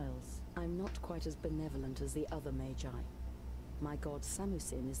smiles. I'm not quite as benevolent as the other magi. My god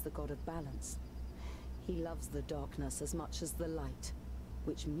Samusin is the god of balance. He loves the darkness as much as the light,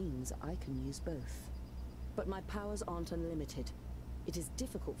 which means I can use both. But my powers aren't unlimited. It is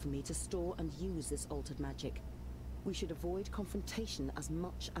difficult for me to store and use this altered magic. We should avoid confrontation as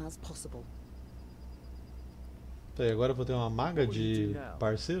much as possible. Tá, e agora eu vou ter uma maga de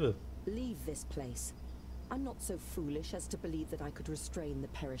parceira? Leave this place. I'm not so foolish as to believe that I could restrain the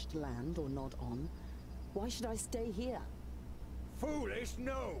perished land or nod on. Why should I stay here? Foolish,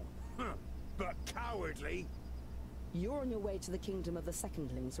 no. But cowardly. You're on your way to the kingdom of the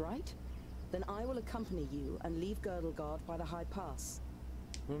Secondlings, right? Then I will accompany you and leave Girdlegard by the High Pass.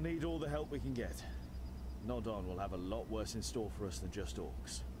 We'll need all the help we can get. Nodon will have a lot worse in store for us than just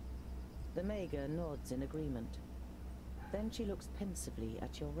orcs. The Maga nods in agreement. Then she looks pensively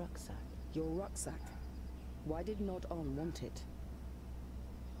at your rucksack. Your rucksack? Why did Nodon want it?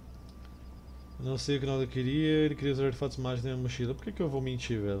 Eu não sei o que Nodon queria, ele queria os artefatos mágicos na minha mochila. Por que eu vou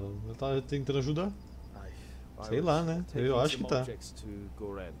mentir, velho? Ele tá tentando ajudar? Sei lá, né? Eu acho que tá. To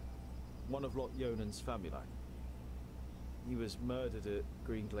Goren, one of Lot Yonan's family. He was murdered at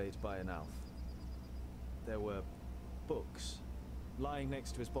Greenglade by an elf. There were books lying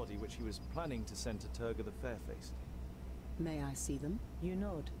next to his body which he was planning to send to Turga the Fairfaced. May I see them? You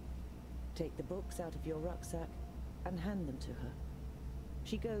nod. Take the books out of your rucksack and hand them to her.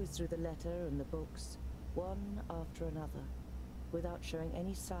 She goes through the letter and the books, one after another, without showing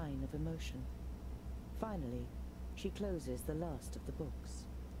any sign of emotion. Finally, she closes the last of the books.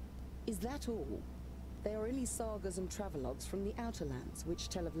 Is that all? They are only sagas and travelogues from the Outer Lands, which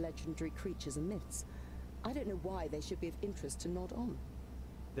tell of legendary creatures and myths. I don't know why they should be of interest to Nodon.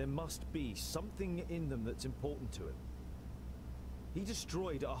 There must be something in them that's important to him. He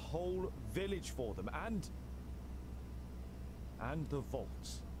destroyed a whole village for them, and the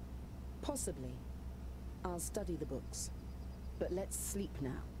vaults. Possibly. I'll study the books. But let's sleep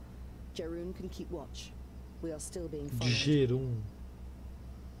now. Jarun can keep watch. We are still being followed. Jarun.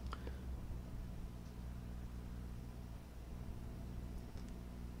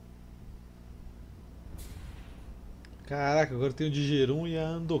 Caraca, agora tem o Digerum e a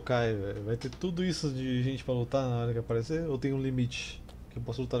Andokai, velho. Vai ter tudo isso de gente pra lutar na hora que aparecer? Ou tem um limite que eu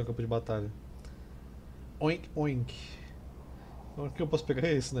posso lutar no campo de batalha? Oink, oink. O que eu posso pegar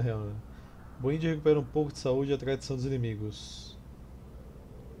é esse, na real, né? Boinde recupera um pouco de saúde e a tradição dos inimigos.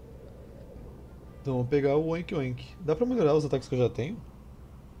 Então vamos pegar o oink, oink. Dá pra melhorar os ataques que eu já tenho?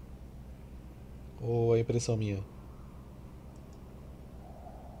 Ou é impressão minha?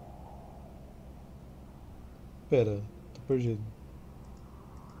 Pera, tô perdido.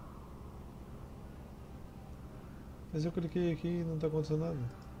 Mas eu cliquei aqui e não tá acontecendo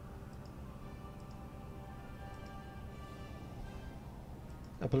nada.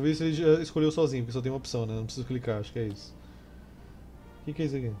 Ah, pra ver se ele já escolheu sozinho, porque só tem uma opção, né? Não preciso clicar, acho que é isso. O que é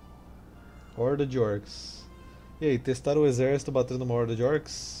isso aqui? Horda de orcs. E aí, testaram o exército batendo uma horda de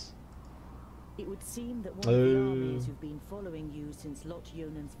orcs? It would seem that one of the armies who've been following you since Lot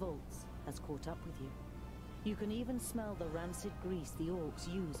Yonan's vaults has caught up with you. You can even smell the rancid grease the orcs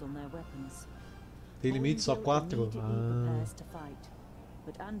use on their weapons. Tem limite só 4?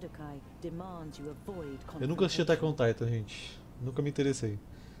 Eu nunca assisti Attack on Titan, gente. Nunca me interessei.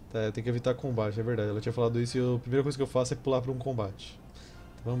 Tá, tem que evitar combate, é verdade. Ela tinha falado isso e a primeira coisa que eu faço é pular pra um combate.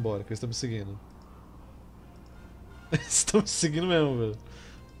 Então vamos embora, que eles estão me seguindo. Eles estão me seguindo mesmo, velho.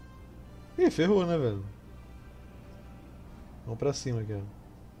 Ih, ferrou, né, velho? Vamos pra cima aqui, ó.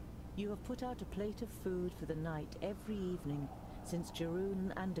 You have put out a plate of food for the night every evening since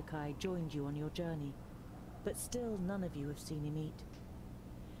Jarun and Andakai joined you on your journey, but still none of you have seen him eat.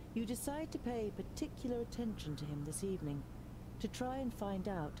 You decide to pay particular attention to him this evening, to try and find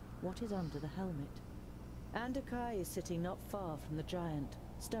out what is under the helmet. Andakai is sitting not far from the giant,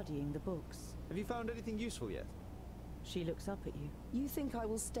 studying the books. Have you found anything useful yet? She looks up at you. You think I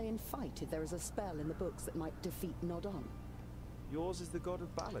will stay and fight if there is a spell in the books that might defeat Nodon? Yours is the god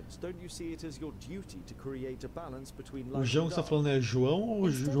of balance. Don't you see it as your duty to create a balance between O light Zhang and que está dark? falando é João ou o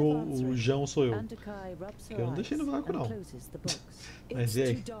João sou eu? Que eu não deixei no vácuo, não. Mas e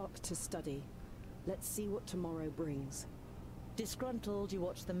aí? It's too dark to study. Let's see what tomorrow brings. Disgruntled, you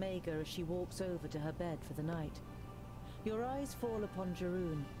watch the Maga as she walks over to her bed for the night. Your eyes fall upon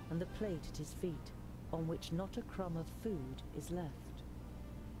Jarun and the plate at his feet, on which not a crumb of food is left.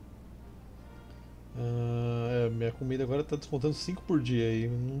 Minha comida agora tá descontando 5 por dia e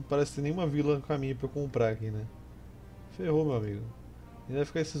não parece ter nenhuma vila no caminho pra eu comprar aqui, né? Ferrou, meu amigo. E vai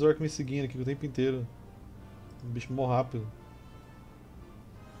ficar esses orcs me seguindo aqui o tempo inteiro. O bicho morre rápido.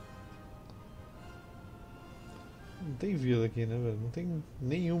 Não tem vila aqui, né, velho? Não tem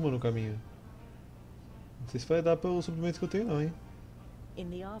nenhuma no caminho. Não sei se vai dar pelos suprimentos que eu tenho, não, hein? In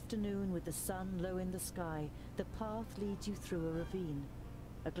the afternoon, with the sun low in the sky, the path leads you through a ravine.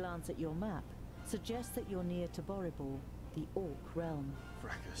 A glance at your map suggests that you're near to Boribor, the Orc realm.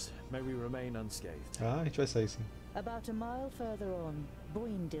 Fracas, may we remain unscathed. Ah, a gente vai sair sim. About a mile further on,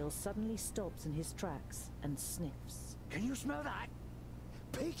 Boindil suddenly stops in his tracks and sniffs. Can you smell that?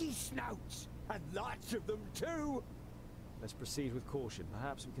 Piggy snouts! And lots of them too! Let's proceed with caution.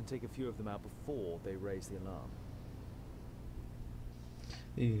 Perhaps we can take a few of them out before they raise the alarm.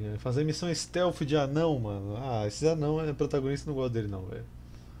 E fazer missão stealth de anão, mano. Ah, esses anão é protagonista, não gosto dele não, velho.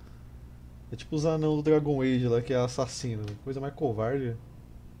 É tipo os anão do Dragon Age lá, que é assassino. Coisa mais covarde.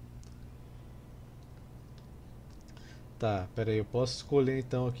 Tá, pera aí, eu posso escolher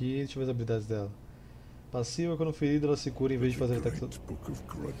então aqui, deixa eu ver as habilidades dela. Passiva, quando ferida, ela se cura em vez de fazer ataque.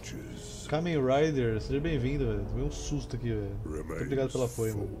 Kamen Rider, seja bem-vindo, velho. Tomei um susto aqui, velho. Muito obrigado pelo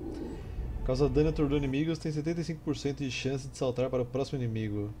apoio, mano. Causa dano e atordoa inimigos, tem 75% de chance de saltar para o próximo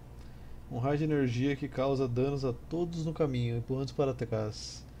inimigo. Um raio de energia que causa danos a todos no caminho, empurrando-os para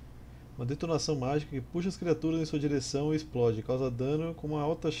trás. Uma detonação mágica que puxa as criaturas em sua direção e explode, causa dano com uma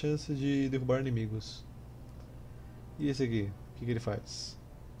alta chance de derrubar inimigos. E esse aqui, o que ele faz?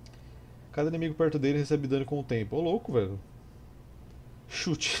 Cada inimigo perto dele recebe dano com o tempo. Ô louco, velho.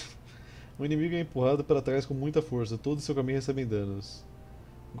 Chute. O inimigo é empurrado para trás com muita força, todos em seu caminho recebem danos.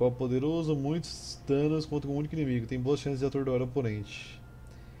 Golpe poderoso, muitos danos contra um único inimigo, tem boas chances de atordoar o oponente.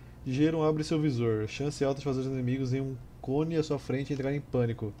 Ligeiro abre seu visor, chance alta de fazer os inimigos em um cone à sua frente e entrar em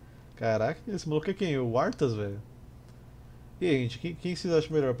pânico. Caraca, esse maluco é quem? O Arthas, velho? E aí, gente, quem vocês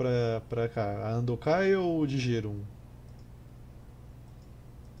acham melhor pra cá? A Andokai ou o Digerum?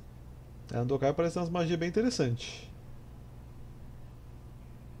 A Andokai parece ter umas magias bem interessantes.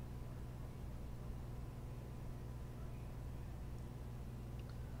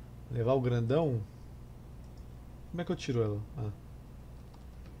 Levar o grandão? Como é que eu tiro ela? Ah.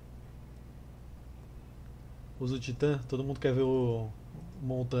 Usa o Titã? Todo mundo quer ver o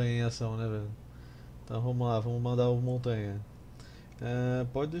Montanha em ação, né, velho? Então vamos lá, vamos mandar o Montanha.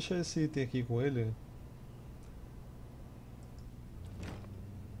 Pode deixar esse item aqui com ele.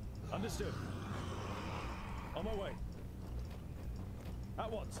 Understood. On my way.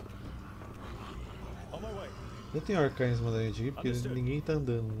 At once. On my way. Eu tenho arcar em cima da gente aqui porque ninguém tá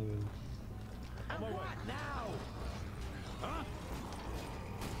andando, né, velho? On my way. Now.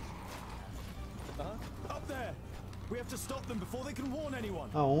 Up there. We have to stop them before they can warn anyone.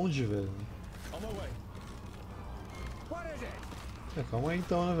 Aonde, velho? On my way. What is it? Calma aí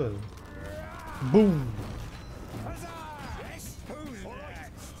então, né, velho? Boom! Yes? Who's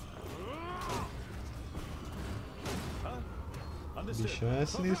next? O bichão é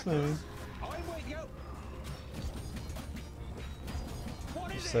sinistro mesmo, hein? I'm with you.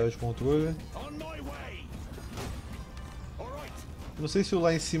 What is Saiu de controle. On my way. All right. Eu não sei se o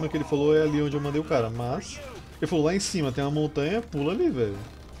lá em cima que ele falou é ali onde eu mandei o cara, mas... Ele falou lá em cima, tem uma montanha, pula ali, velho.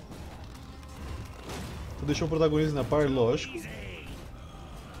 Tu deixou o protagonista na par? Lógico. O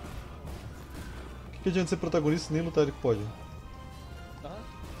que adianta ser protagonista se nem lutar ele pode?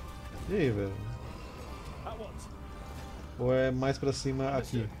 E aí, velho? Ou é mais pra cima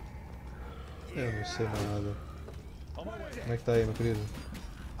aqui? Eu não sei mais nada. Como é que tá aí, meu querido?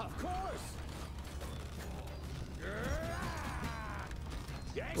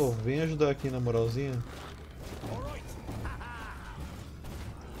 Pô, vem ajudar aqui na moralzinha.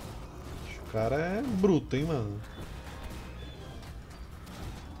 O cara é bruto, hein, mano.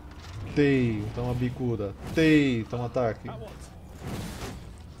 Tei, toma bicuda. Tei, toma ataque.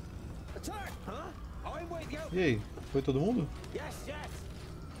 E aí, foi todo mundo?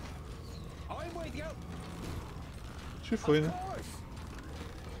 Acho que foi, né?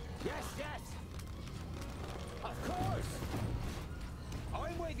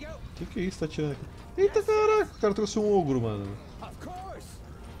 Que é isso? Tá tirando aqui? Eita, caraca! O cara trouxe um ogro, mano.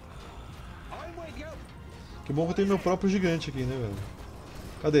 Que bom que eu tenho meu próprio gigante aqui, né, velho?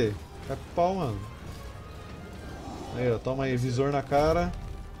 Cadê? Cai pro pau, mano. Aí, ó. Toma aí. Visor na cara.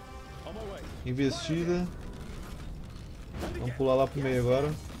 Investida. Vamos pular lá pro meio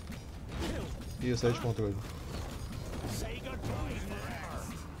agora. Ih, saiu de controle.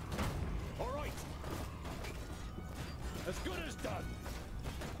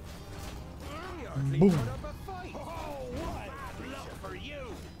 Boom!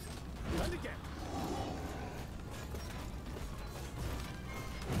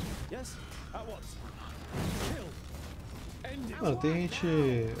 Mano, tem gente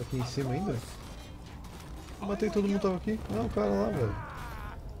aqui em cima ainda? Eu matei todo mundo que tava aqui. Não, o cara lá, velho.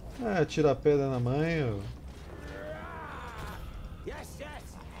 É, tira a pedra na mãe. Ó.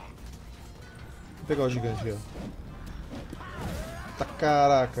 Vou pegar o gigante aqui, ó. Tá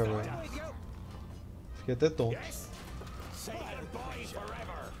caraca, velho. Fiquei até tonto.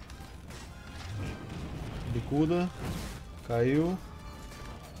 Bicuda. Caiu.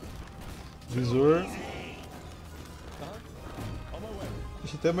 Visor.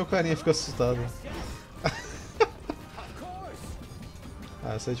 Deixa até meu carinha ficar assustado.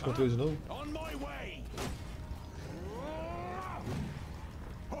 Ah, sai de controle de novo?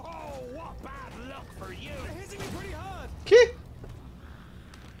 Que?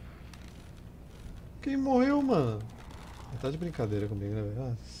 Quem morreu, mano? Tá de brincadeira comigo, né,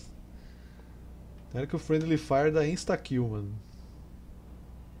 velho? Era que o Friendly Fire dá insta-kill, mano.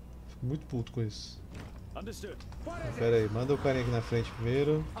 Fico muito puto com isso. Pera aí, manda o carinha aqui na frente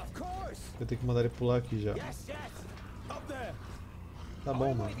primeiro. Eu tenho que mandar ele pular aqui já. Tá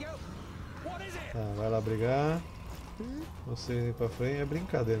bom, mano. Tá, vai lá brigar. Você ir pra frente. É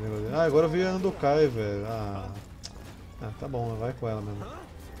brincadeira o negócio. Ah, agora veio a Andokai, velho. Ah, tá bom, vai com ela mesmo.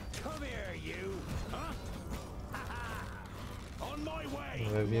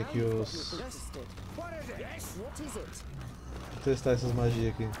 Vai vir aqui os... Vou testar essas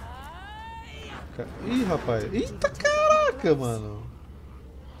magias aqui. Ih, rapaz. Eita caraca, mano.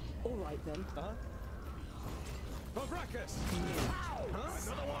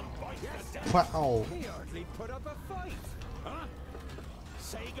 Uau.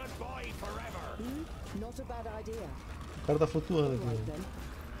 O cara tá flutuando aqui.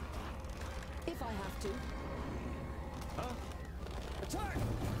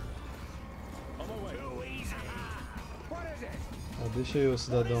 Deixa aí o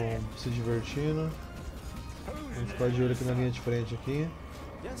cidadão se divertindo. Vamos ficar de olho aqui na linha de frente aqui.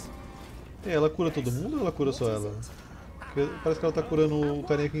 Ela cura todo mundo ou ela cura só ela? Porque parece que ela tá curando o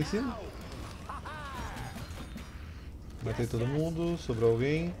carinha aqui em cima. Matei todo mundo, sobrou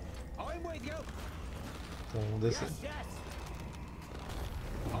alguém. Então vamos descer.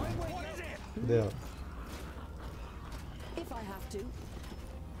 Cadê ela?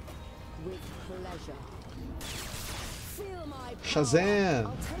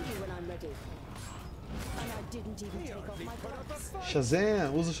 Shazam!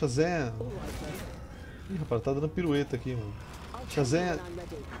 Shazam! Usa o Shazam! Ih, rapaz, tá dando pirueta aqui, mano. Shazam!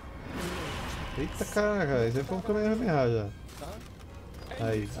 Eita cara, isso aí foi um Kamehameha já.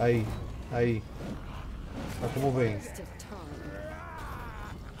 Aí. Tá como vem.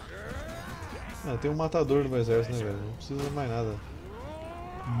 Ah, tem um matador no meu exército, né, velho? Não precisa mais nada.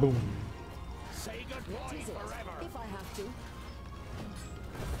 Bum!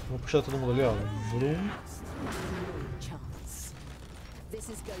 Vamos puxar todo mundo ali, ó. Vrum.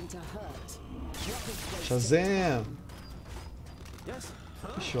 Shazam!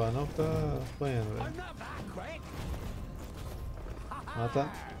 Ixi, o anão que tá apanhando, velho. Mata.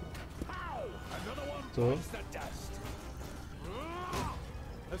 Tô.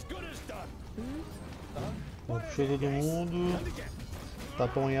 Vamos puxar todo mundo.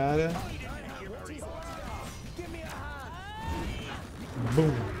 Tapão em área.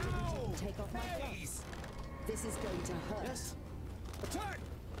 Bum!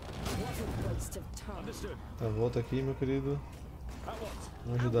 Tá, volta aqui, meu querido.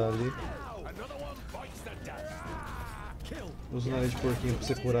 Vamos ajudar ali. Usa o nariz de porquinho pra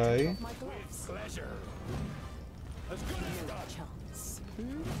você curar aí.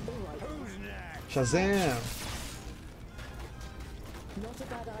 Shazam!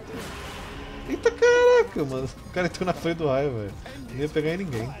 Eita caraca, mano. O cara entrou na frente do raio, velho. Não ia pegar em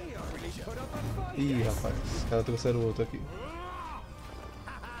ninguém. Ih, rapaz. Os caras trouxeram o outro aqui.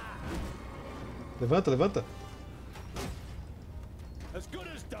 Levanta, levanta.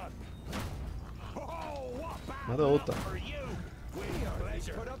 Manda outra.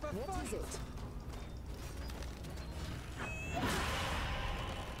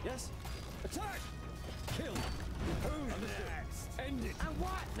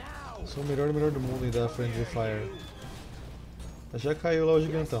 Sou o melhor do mundo em dar Friendly Fire. Já caiu lá o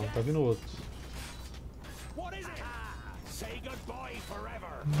gigantão, tá vindo outro.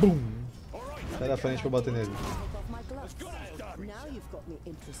 Bum! Sai da frente pra eu bater nele.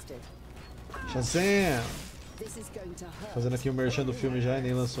 Shazam! Fazendo aqui o merchan do filme já e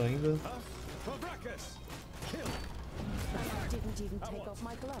nem lançou ainda.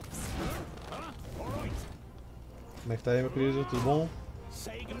 Como é que tá aí, meu querido? Tudo bom?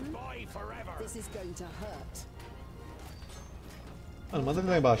 Mano, manda ele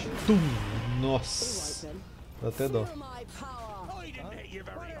lá embaixo. Tum! Nossa! Dá até dó.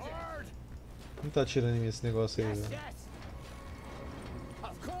 Quem tá atirando em mim esse negócio aí, Yes, velho? yes.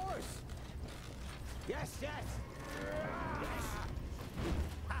 Of course. Yes, yes.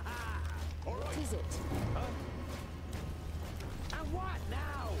 What is it? And what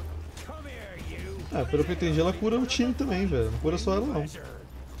now? Come here, you. Ah, pelo que eu entendi, ela cura o time também, velho. Não cura só ela, não.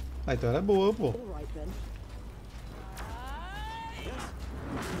 Ah, então ela é boa, pô. All right then.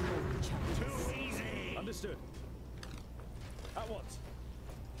 Too easy. Understood. At once.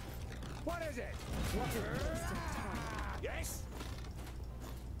 What is it? Yes.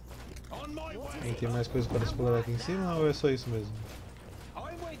 On my way. Tem mais coisa para explorar aqui em cima ou é só isso mesmo?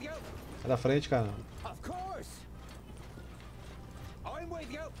 I'm with you. É da frente, cara. Of course. I'm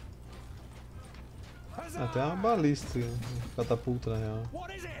with you. Ah, tem uma balista, catapulta na real.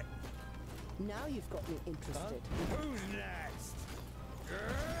 What is it? Now you've got me interested. Who's next?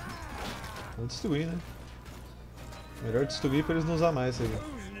 Vamos destruir, né? Melhor destruir pra eles não usar mais isso aí.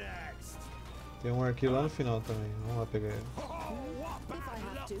 Who's next? Tem um arqueiro lá no final também. Vamos lá pegar ele. Oh, what If I bad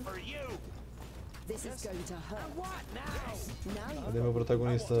have luck to. for you. This is going to hurt. And what now? Now you've Cadê meu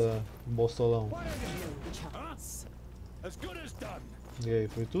protagonista bostolão? What is it? no chance. As good as done. E aí,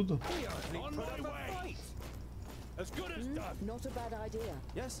 foi tudo? On my way. As good as done. Not a bad idea.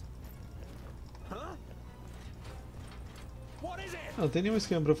 Yes. Huh? What is it? Ah, não tem nenhum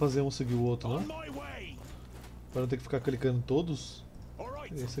esquema pra fazer um seguir o outro, On não? my way. Pra não ter que ficar clicando todos? All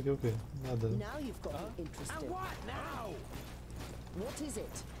right. Esse aqui é o quê? Nada, né? Now you've got me interested. And what now? What is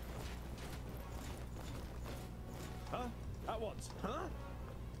it? Huh? At once. Huh?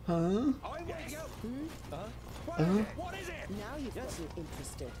 Hã? I'm with you. What is it? What is it? Now you've got me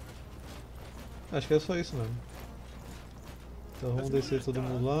interested. Acho que é só isso mesmo. Então vamos descer todo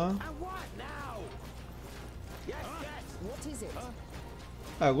mundo lá. And what now? Yes, yes. What is it?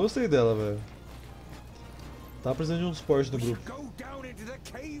 Ah, gostei dela, velho. Tá precisando de um suporte no We grupo. should go down into the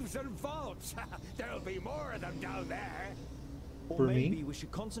caves and vaults. There'll be more of them down there. Or Por maybe mim? we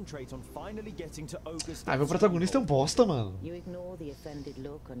should concentrate on finally getting to August. Ah, meu protagonista é um bosta, mano. You ignore the offended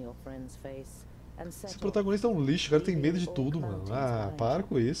look on your friend's face and Esse settle. protagonista é um lixo, o cara tem medo de tudo, mano. Ah, para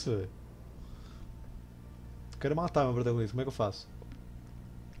com isso, velho. Quero matar meu protagonista, como é que eu faço?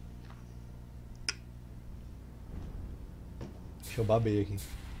 Deixa eu babei aqui.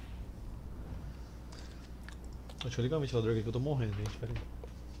 Deixa eu ligar o ventilador aqui que eu tô morrendo, gente. Pera aí.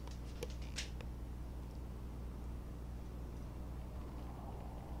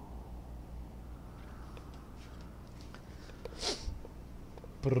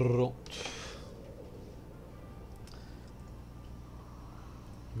 Pronto.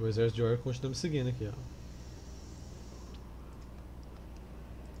 E o exército de orc continua me seguindo aqui, ó.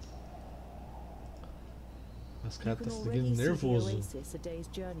 Mas You cara tá can seguindo already see the nervoso. oasis a day's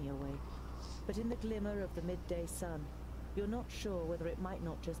journey away, but in the glimmer of the midday sun, you're not sure whether it might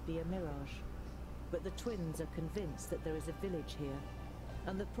not just be a mirage. But the twins are convinced that there is a village here,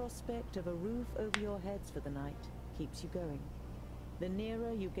 and the prospect of a roof over your heads for the night keeps you going. The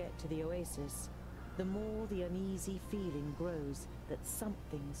nearer you get to the oasis, the more the uneasy feeling grows that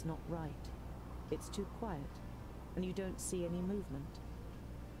something's not right. It's too quiet, and you don't see any movement.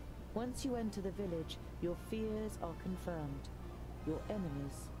 Once you enter the village, your fears are confirmed. Your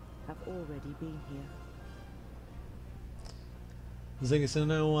enemies have already been here. Zhang, você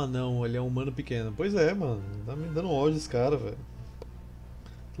não é um anão, ele é um humano pequeno. Pois é, mano. Tá me dando ódio esse cara, velho.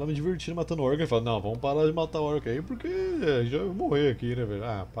 Tô lá me divertindo matando orc. Ele fala, não, vamos parar de matar orc aí porque já eu morrer aqui, né, velho?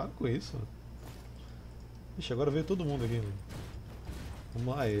 Ah, para com isso, mano. Ixi, agora veio todo mundo aqui, mano.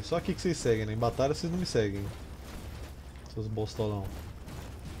 Vamos lá, aí. Só aqui que vocês seguem, né? Em batalha vocês não me seguem. Seus bostolão.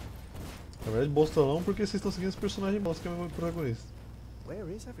 Na verdade, bostolão porque vocês estão seguindo esse personagem bosta que é o meu protagonista. Where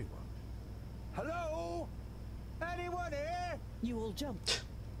is everyone? Hello? Anyone here? You all jump.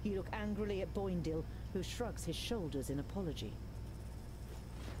 You look angrily at Boindil, who shrugs his shoulders in apology.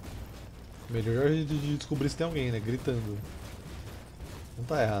 Melhor de descobrir se tem alguém, né? Gritando. Não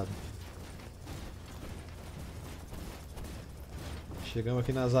tá errado. Chegamos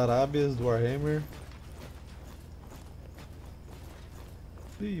aqui nas Arábias do Warhammer.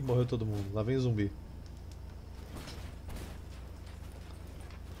 Ih, morreu todo mundo. Lá vem zumbi.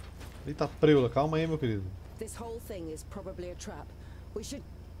 Eita preula, calma aí, meu querido. This whole thing is probably a trap. We should...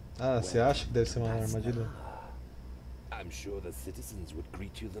 Ah, você acha que deve ser uma armadilha? I'm sure the citizens would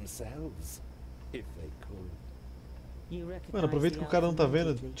greet you themselves, if they could. You recognize Mano, aproveita que o cara não tá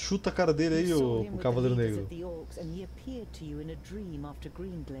vendo. Chuta a cara dele aí, o Cavaleiro Negro. The orcs, and he appeared to you in a dream after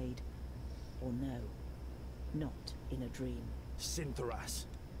Greenglade. Or no, not in a dream. Sintheras.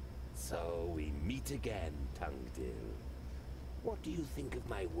 So we meet again, Tungdil. What do you think of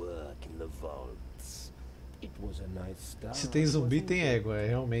my work in the vaults? It was a nice start. Se tem zumbi, tem égua.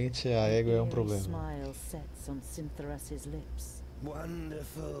 Realmente a égua é um problema. Smile sets on Cintharas's lips.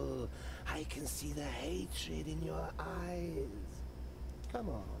 Wonderful. I can see the hatred in your eyes. Come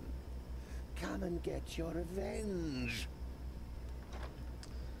on. Come and get your revenge.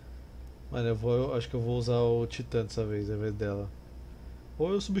 Mano, eu acho que eu vou usar o Titã dessa vez, ao invés dela.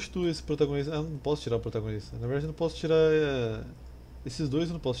 Ou eu substituo esse protagonista. Ah, não posso tirar o protagonista. Na verdade, eu não posso tirar. Esses dois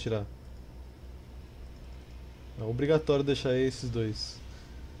eu não posso tirar. É obrigatório deixar esses dois.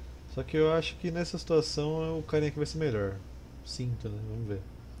 Só que eu acho que nessa situação o carinha aqui vai ser melhor. Sinto, né? Vamos ver.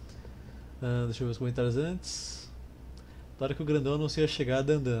 Deixa eu ver os comentários antes. Claro que o grandão anuncia a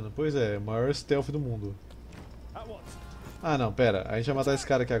chegada andando. Pois é, o maior stealth do mundo. Ah não, pera. A gente vai matar esse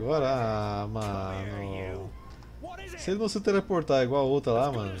cara aqui agora? Ah, mano. Se ele não se teleportar igual a outra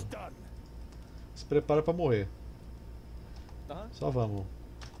lá, mano, se prepara pra morrer. Só vamos.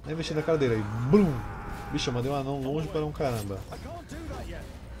 Nem mexer na cara dele aí. Brum! Bicho, eu mandei um anão longe para um caramba.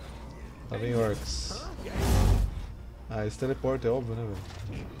 Lá vem orcs. Ah, esse teleporta, é óbvio, né,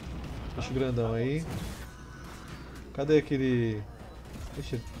 velho? Deixa o grandão aí. Cadê aquele...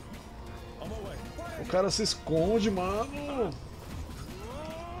 Ixi. O cara se esconde, mano!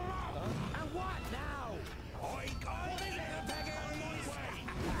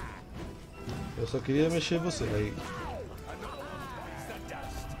 Eu só queria mexer em você, aí.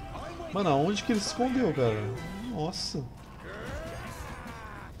 Mano, aonde que ele se escondeu, cara? Nossa!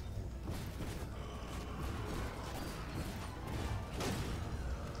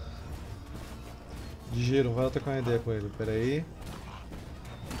 Ligeiro, não vai lá trocar uma ideia com ele, pera aí.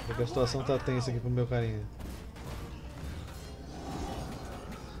 Porque a situação tá tensa aqui pro meu carinha.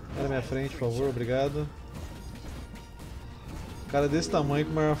 Sai na minha frente, por favor, obrigado. Cara desse tamanho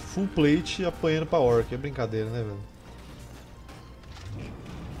com uma full plate apanhando pra orc, é brincadeira, né, velho?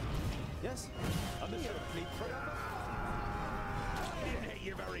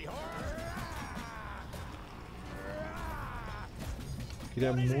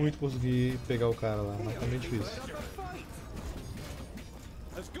 Queria muito conseguir pegar o cara lá, mas tá meio difícil.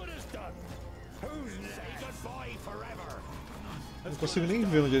 Não consigo nem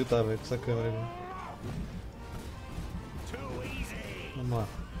ver onde ele tá, velho, com essa câmera aqui. Vamos lá.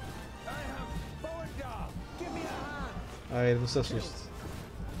 Ah, ele não se assusta.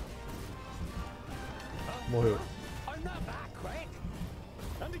 Morreu.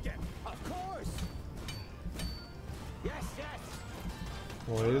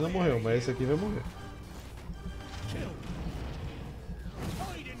 Bom, ele não morreu, mas esse aqui vai morrer.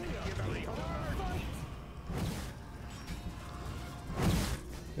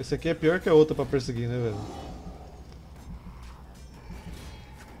 Esse aqui é pior que a outra pra perseguir, né, velho?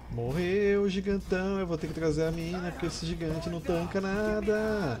 Morreu o gigantão, eu vou ter que trazer a mina porque esse gigante não tanca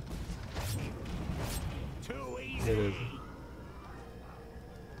nada. Beleza.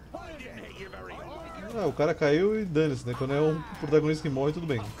 Ah, o cara caiu e dane-se, né? Quando é um protagonista que morre, tudo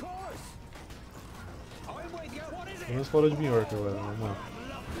bem. Pelo menos parou de vir orc agora, vamos lá.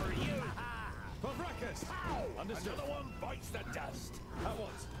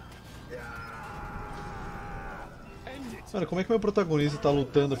 Mano, como é que meu protagonista tá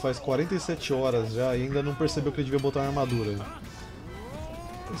lutando faz 47 horas já e ainda não percebeu que ele devia botar uma armadura?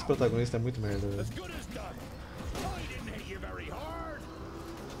 Esse protagonista é muito merda, velho.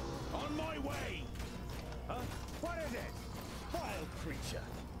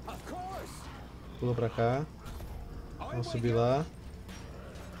 Pula pra cá. Vamos subir lá.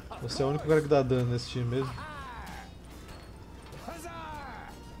 Você é o único cara que dá dano nesse time mesmo.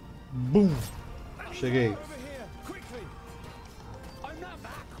 Bum! Cheguei.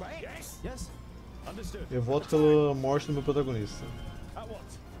 Eu voto pela morte do meu protagonista.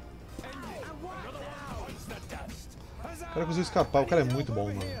 O cara conseguiu escapar, o cara é muito bom,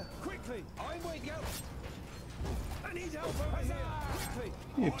 mano.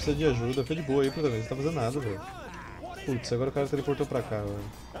 Ih, precisa de ajuda, fica de boa aí, protagonista, não tá fazendo nada, velho. Putz, agora o cara teleportou pra cá,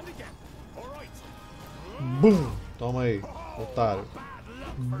 velho. Bum! Toma aí, otário.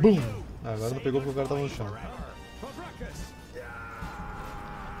 Bum! Ah, agora não pegou porque o cara tava no chão.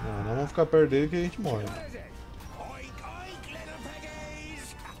 Não vamos ficar perto dele que a gente morre.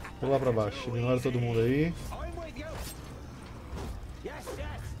 Vou lá pra baixo, ignora todo mundo aí.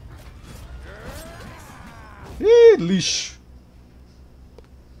 Ih, lixo!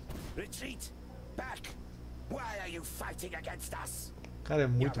 Cara, é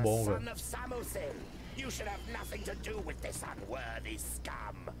muito bom, velho.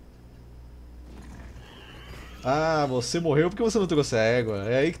 Ah, você morreu porque você não trouxe a égua.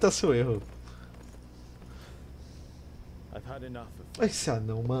 É aí que tá seu erro. Esse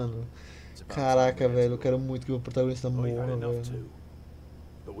anão, mano. It's about Caraca, time we velho, eu explore. quero muito que o protagonista I've had morra, enough velho. too.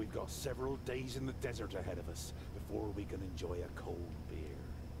 But we've got several days in the desert ahead of us before we can enjoy a cold beer.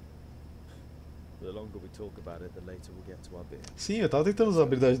 The longer we talk about it, the later we'll get to our beer. Sim, eu tava tentando usar a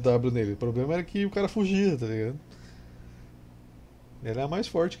habilidade W nele. O problema era que o cara fugia, tá ligado? Ela é a mais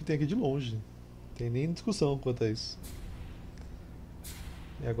forte que tem aqui de longe. Não tem nem discussão quanto a isso.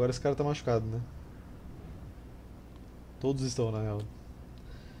 E agora esse cara tá machucado, né? Todos estão, na real.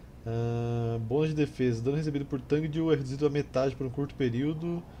 Bônus de defesa. Dano recebido por Tangdil é reduzido a metade por um curto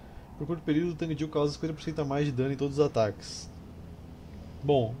período. Por um curto período, o Tangdil causa 50% a mais de dano em todos os ataques.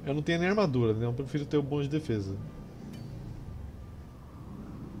 Bom, eu não tenho nem armadura, né? Eu prefiro ter o bônus de defesa.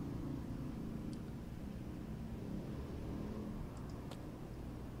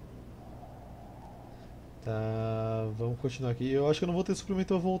 Tá, vamos continuar aqui. Eu acho que eu não vou ter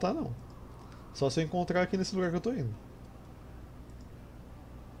suplemento pra voltar, não. Só se eu encontrar aqui nesse lugar que eu tô indo.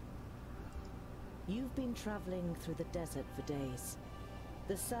 You've been traveling through the desert for days.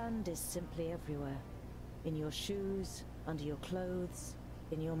 The sand is simply everywhere. In your shoes, under your clothes,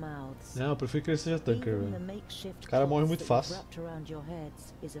 in your mouths. Não, eu prefiro que ele seja tanker, Even the velho. makeshift O cara morre cloths muito that fácil. you've wrapped around your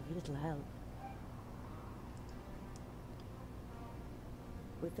heads is of little help.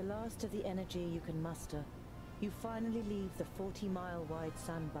 With the last of the energy you can muster, you finally leave the 40-mile-wide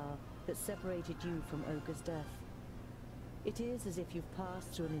sandbar that separated you from Ogre's death. It is as if you've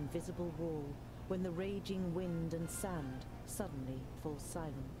passed through an invisible wall when the raging wind and sand suddenly falls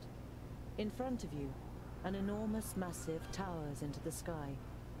silent. In front of you, an enormous massive towers into the sky,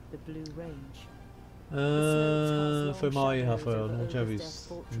 the Blue Range. Foi mal aí, Rafael, não tinha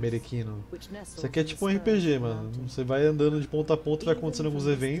visto. Merequino. Isso aqui é tipo um RPG, mano. Você vai andando de ponta a ponta, vai acontecendo alguns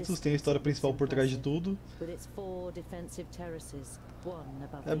eventos, tem a história principal por trás de tudo.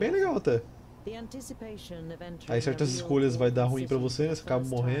 É bem legal até. Aí certas escolhas vai dar ruim pra você, né? Você acaba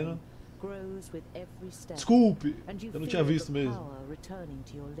morrendo. Desculpe, eu não tinha visto mesmo.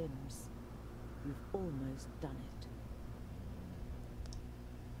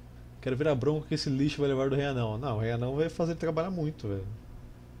 Quero ver a bronca que esse lixo vai levar do rei anão. Não, o rei anão vai fazer ele trabalhar muito, velho.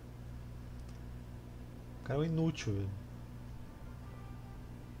 O cara é um inútil, velho.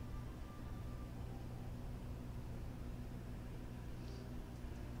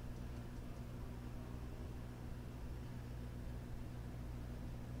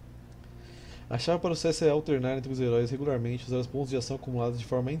 A chave para o sucesso é alternar entre os heróis regularmente, usar os pontos de ação acumulados de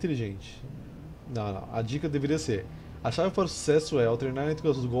forma inteligente. Não, a dica deveria ser: a chave para o sucesso é alternar entre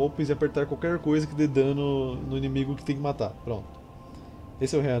os golpes e apertar qualquer coisa que dê dano no inimigo que tem que matar. Pronto.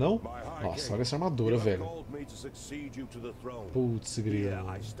 Esse é o rei anão? Nossa, olha essa armadura, velho. Putz, grilo.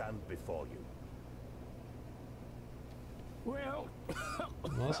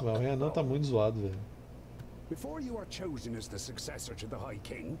 Nossa, mas o rei anão tá muito zoado, velho. Before you are chosen as the successor to the High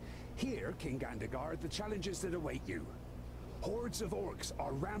King, hear, King Gandagar, the challenges that await you. Hordes of orcs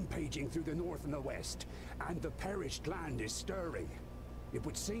are rampaging through the north and the west, and the perished land is stirring. It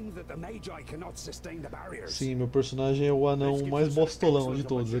would seem that the Magi cannot sustain the barriers. Sim, meu personagem é o anão mais bostolão de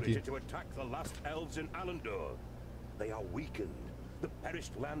todos aqui. To attack the last elves in Alandor. They are weakened. The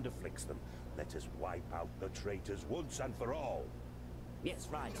perished land afflicts them. Let us wipe out the traitors once and for all. Yes,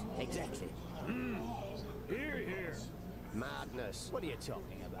 right. Exactly. Hear, hear. Madness. What are you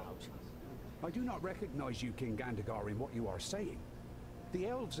talking about? I do not recognize you, King Gandagar, in what you are saying. The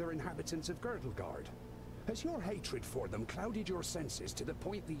elves are inhabitants of Girdlegard. Has your hatred for them clouded your senses to the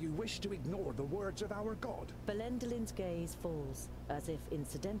point that you wish to ignore the words of our god? Valendelin's gaze falls, as if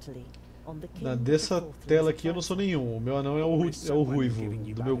incidentally, on the king. Dessa tela aqui eu não sou nenhum. O meu anão é o ruivo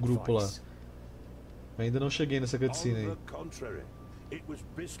do meu grupo lá. Ainda não cheguei nessa cutscene aí. On the contrary, it was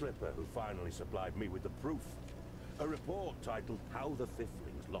Bislipper who finally supplied me with the proof. A report titled How the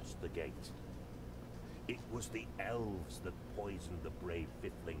Fiflings Lost the Gate. It was the elves that poisoned the brave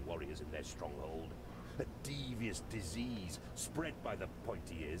Fifling warriors in their stronghold. A devious disease spread by the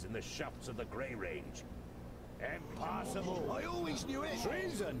pointy ears in the shafts of the Grey Range. Impossible! I always knew it!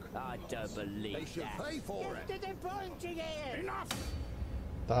 Treason! I don't believe They should that. pay for it! Get the pointy ears! Enough!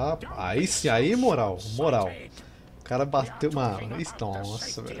 Tá, aí sim, aí moral, moral. O cara bateu uma...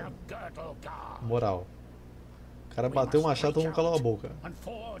 Nossa, velho. Moral. O cara bateu o machado, todo mundo calou a boca. And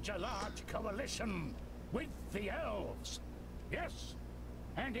forge a large coalition with the elves. Yes,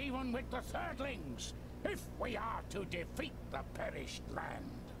 and even with the thirdlings, if we are to defeat the perished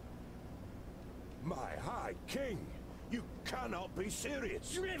land. My High King, you cannot be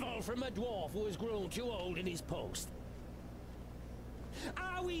serious! Drivel from a dwarf who has grown too old in his post.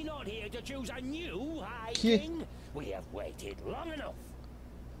 Are we not here to choose a new High King? We have waited long enough.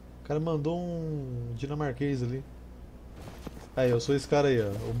 O cara mandou um dinamarquês ali. Aí, eu sou esse cara aí, ó,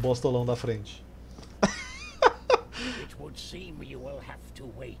 o bostolão da frente. It would seem you will have to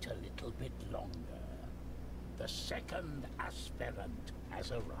wait a little bit longer. The second aspirant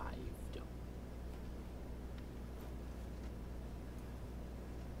has arrived.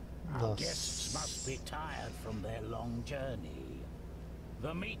 Our guests must be tired from their long journey.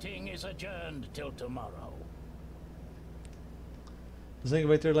 The meeting is adjourned till tomorrow. Zhang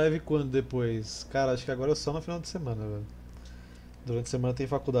vai ter live quando depois? Cara, acho que agora é só no final de semana, velho. Durante a semana tem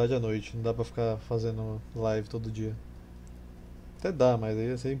faculdade à noite, não dá pra ficar fazendo live todo dia. Até dá, mas aí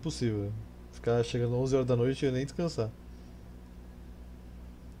ia ser impossível. Ficar chegando 11 horas da noite e nem descansar.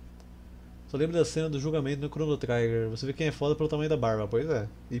 Só lembro da cena do julgamento no Chrono Trigger. Você vê quem é foda pelo tamanho da barba, pois é.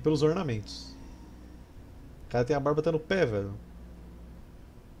 E pelos ornamentos. O cara tem a barba até no pé, velho.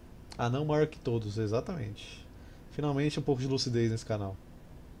 Ah, não maior que todos, exatamente. Finalmente um pouco de lucidez nesse canal.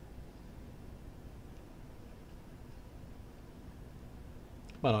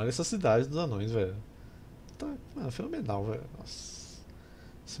 Mano, olha essa cidade dos anões, velho. Tá, mano, fenomenal, velho. Nossa.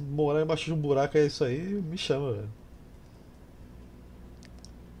 Se morar embaixo de um buraco é isso aí, me chama, velho.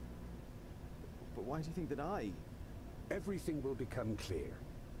 But why do you think that I... Everything will become clear.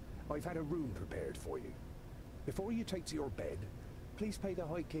 I've had a room prepared for you. Before you take to your bed, please pay the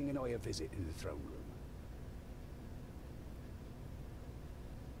High King and I a visit in the throne room.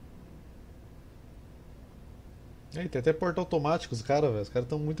 Aí, tem até porta automático, os caras, velho. Os caras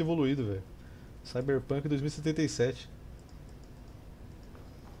estão muito evoluídos, velho. Cyberpunk 2077.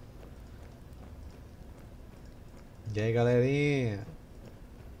 E aí, galerinha?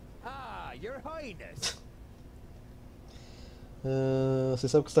 Ah, Your Highness. Você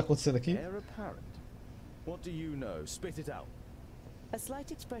sabe o que está acontecendo aqui? Heir apparent. What do you know? Spit it out. A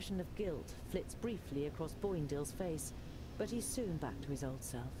slight expression of guilt flits briefly across Boindale's face, but he's soon back to his old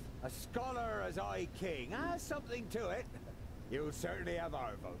self. A scholar as I king has something to it. You'll certainly have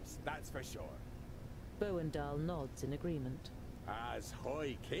our votes, that's for sure. Boindale nods in agreement. As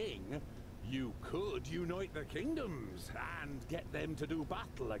High King, you could unite the kingdoms and get them to do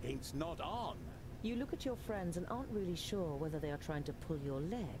battle against Nod-On. You look at your friends and aren't really sure whether they are trying to pull your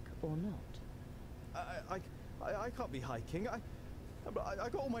leg or not. I can't be High King. I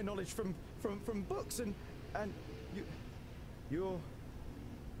got all my knowledge from books and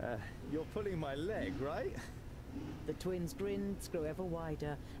you're pulling my leg, right? The twins' grins grow ever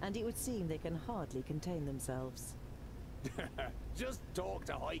wider, and it would seem they can hardly contain themselves. Just talk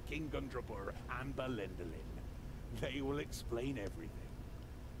to High King Gundrabur and Belendalin. They will explain everything.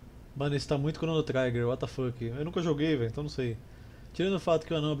 Mano, esse tá muito Chrono Trigger, what the fuck. Eu nunca joguei, velho, então não sei. Tirando o fato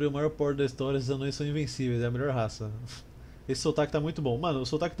que o anão abriu o maior porta da história, os anões são invencíveis, é a melhor raça. Esse sotaque tá muito bom. Mano, o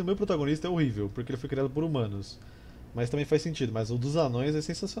sotaque do meu protagonista é horrível, porque ele foi criado por humanos. Mas também faz sentido, mas o dos anões é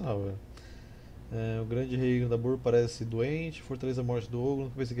sensacional, velho. O grande rei Gundrabur parece doente, fortaleza morte do ogro,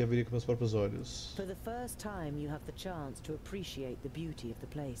 nunca pensei que haveria com meus próprios olhos. For the first time you have the chance to appreciate the beauty of the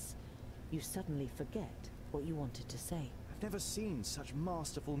place. You suddenly forget what you wanted to say. I've never seen such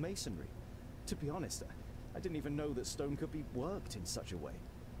masterful masonry. To be honest, I didn't even know that stone could be worked in such a way.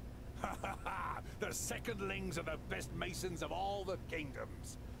 Ha ha ha! The secondlings are the best masons of all the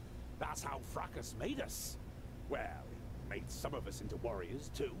kingdoms. That's how Fracas made us. Well, he made some of us into warriors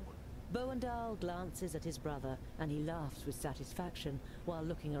too. Boindale glances at his brother, and he laughs with satisfaction while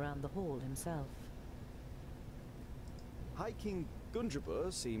looking around the hall himself. High King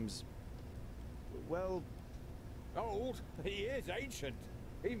Gundrabur seems... well... Old? He is ancient.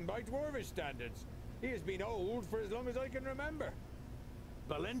 Even by Dwarvish standards. He has been old for as long as I can remember.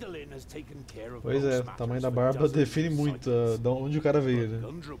 Belendalin has taken care of Pois é, o tamanho da barba define muito de onde o cara veio, né?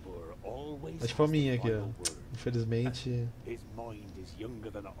 É tipo a minha aqui, ó. Infelizmente... His mind is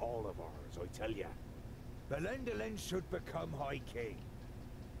younger than all of ours, I tell ya. Belendalin should become High King.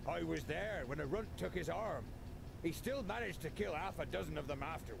 I was there when a runt took his arm. He still managed to kill half a dozen of them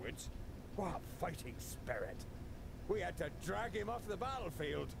afterwards. What fighting spirit. We had to drag him off the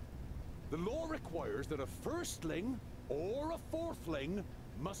battlefield. The law requires that a firstling or a fourthling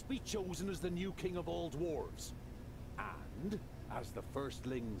must be chosen as the new king of all dwarves. And, as the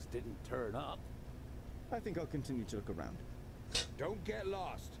firstlings didn't turn up... I think I'll continue to look around. Don't get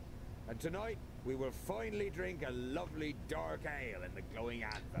lost. And tonight, we will finally drink a lovely dark ale in the glowing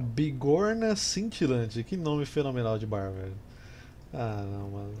anvil. Bigorna Cintilante, que nome fenomenal de bar, velho. Ah, não,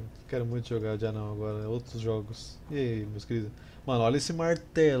 mano. Quero muito jogar de anão agora, outros jogos. E aí, meus queridos? Mano, olha esse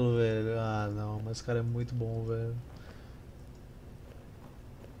martelo, velho. Ah, não, mas esse cara é muito bom, velho.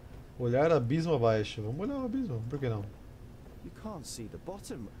 Olhar abismo abaixo. Vamos olhar o abismo, por que não? You can't see the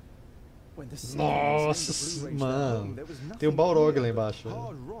bottom. When the sea Nossa, was in the Blue Range mano. alone, there was Tem o nothing Balrog here lá but embaixo,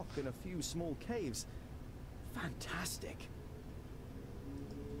 hard velho. rock and a few small caves. Fantastic.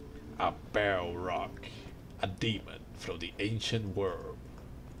 A Bell Rock, a demon from the ancient world.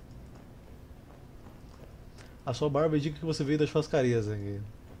 A sua barba indica que você veio das churrascarias, Zhang.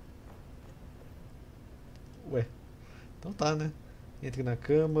 Ué, então tá, né? Entre na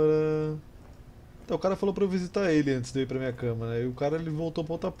câmara. Então, o cara falou pra eu visitar ele antes de eu ir pra minha câmara, né? E o cara ele voltou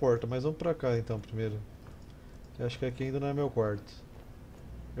pra outra porta, mas vamos pra cá então primeiro. Eu acho que aqui ainda não é meu quarto.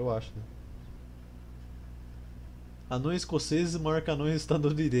 Eu acho, né? Anões escoceses marca anões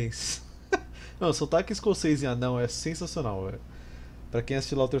estadunidenses. Não, sotaque escocês em anão é sensacional, velho. Pra quem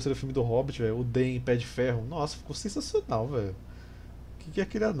assistiu lá o terceiro filme do Hobbit, velho, o Den Pé de Ferro, nossa, ficou sensacional, velho. O que é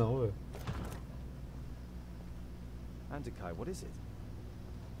aquele anão, velho? Andikai, what is it?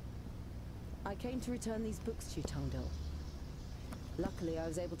 I came to return these books to you, Tungdil. Luckily, I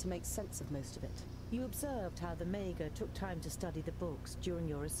was able to make sense of most of it. You observed how the Maga took time to study the books during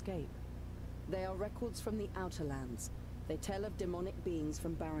your escape. They are records from the Outer Lands. They tell of demonic beings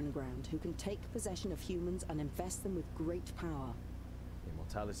from barren ground who can take possession of humans and invest them with great power.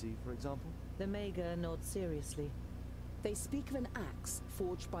 Immortality, for example? The Maga nods seriously. They speak of an axe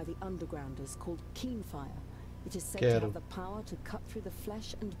forged by the Undergrounders called Keenfire. It is said to have the power to cut through the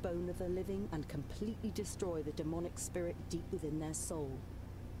flesh and bone of the living and completely destroy the demonic spirit deep within their soul.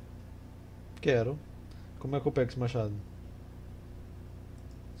 Quero. Como é que eu pego esse machado?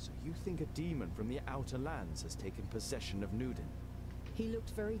 So you think a demon from the Outer Lands has taken possession of Nudin? He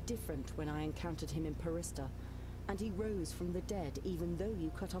looked very different when I encountered him in Parista, and he rose from the dead even though you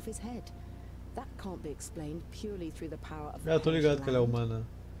cut off his head. That can't be explained purely through the power of the tô ligado que ela é humana.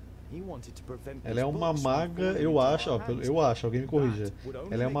 Ela é uma maga, eu acho, ó, eu acho, alguém me corrija.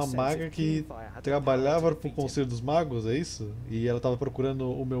 Ela é uma maga que trabalhava pro Conselho dos Magos, é isso? E ela tava procurando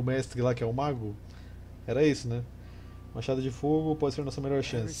o meu mestre lá, que é o mago? Era isso, né? Machado de fogo pode ser a nossa melhor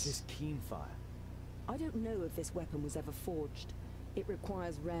chance. I don't know if this weapon was ever forged. It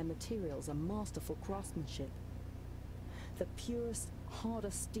requires rare materials and masterful craftsmanship. The purest,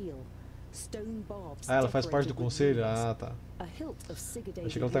 hardest steel. Ah, ela faz parte do conselho? Ah, tá. Achei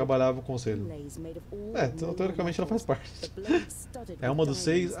que ela trabalhava no conselho. É, então, teoricamente ela faz parte. É uma dos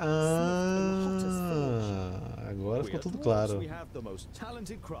 6? Ah, agora ficou tudo claro.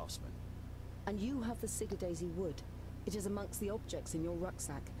 And you have the Sigurdaisy wood. It is amongst the objects in your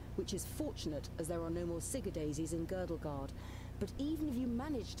rucksack, which is fortunate as there are no more Sigurdaisies in Girdlegard. But even if you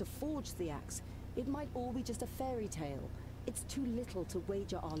manage to forge the axe, it might all be just a fairy tale. It's too little to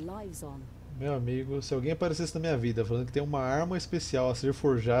wager our lives on. Meu amigo, se alguém aparecesse na minha vida falando que tem uma arma especial a ser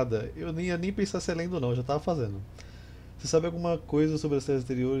forjada, eu nem ia nem pensar se é lendo ou não, eu já tava fazendo. Você sabe alguma coisa sobre as terras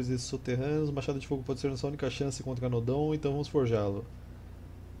exteriores e subterrâneos? O machado de fogo pode ser nossa única chance contra Nodon, então vamos forjá-lo.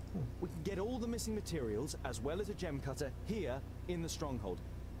 We can get all the missing materials as well as a gem cutter here in the stronghold.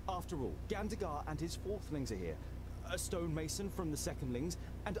 After all, Gandagar and his fourthlings are here. A stonemason from the secondlings,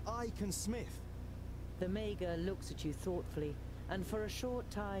 and I can smith. The Maga looks at you thoughtfully, and for a short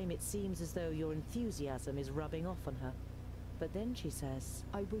time it seems as though your enthusiasm is rubbing off on her. But then she says,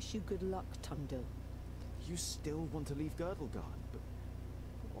 I wish you good luck, Tungdil. You still want to leave Girdlegard, but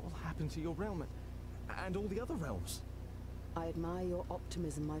what will happen to your realm and all the other realms? I admire your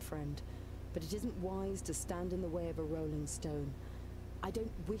optimism, my friend, but it isn't wise to stand in the way of a rolling stone. I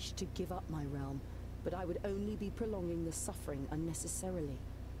don't wish to give up my realm, but I would only be prolonging the suffering unnecessarily.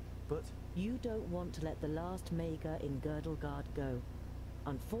 But you don't want to let the last Maga in Girdlegard go.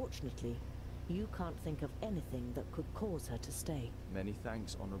 Unfortunately, you can't think of anything that could cause her to stay. Many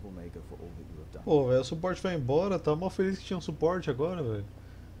thanks, Honorable Maga, for all that you have done. Pô, velho, o suporte vai embora, tá mal feliz que tinha um suporte agora, velho.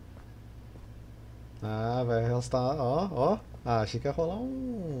 Ah, vai arrastar, ó. Ah, achei que ia rolar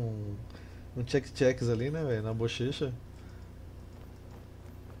um check-checks ali, né, velho, na bochecha.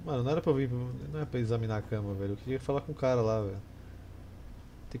 Mano, não era pra eu vir, não é pra examinar a cama, velho. Eu queria falar com o cara lá, velho.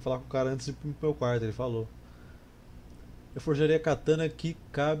 Tem que falar com o cara antes de ir pro meu quarto, ele falou. Eu forjaria a katana que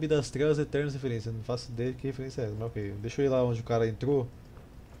cabe das trevas eternas referência. Não faço ideia de que referência é essa, mas ok. Deixa eu ir lá onde o cara entrou,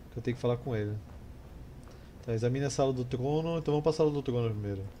 que eu tenho que falar com ele. Tá, examine a sala do trono, então vamos pra sala do trono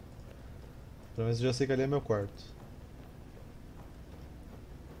primeiro. Pelo menos eu já sei que ali é meu quarto.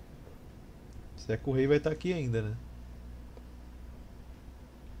 Se é que o rei vai estar aqui ainda, né?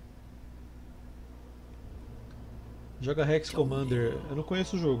 Joga Rex Commander. Eu não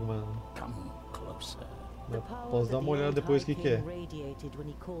conheço o jogo, mano. Posso dar uma olhada depois o que é.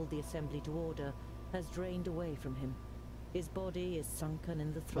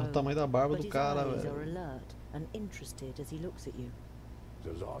 Olha o tamanho da barba do cara, velho.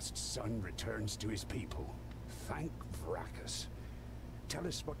 The lost son returns to his people. Thank Vracus. Tell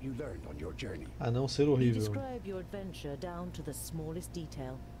us what you learned on your journey. A não ser horrível. Describe your adventure down to the smallest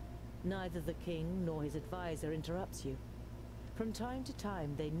detail. Neither the king nor his advisor interrupts you. From time to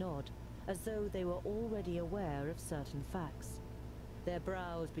time they nod, as though they were already aware of certain facts. Their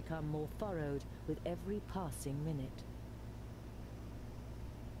brows become more furrowed with every passing minute.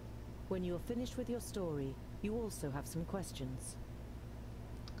 When you're finished with your story, you also have some questions.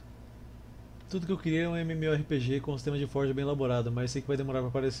 Tudo que eu queria é um MMORPG com um sistema de forja bem elaborado, mas sei que vai demorar para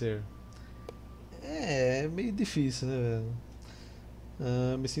aparecer. É meio difícil, né, velho?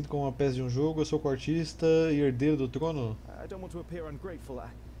 Me sinto como uma peça de um jogo, eu sou quartista e herdeiro do trono. I don't want to appear ungrateful,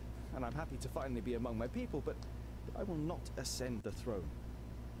 and I'm happy to finally be among my people, but I will not ascend the throne.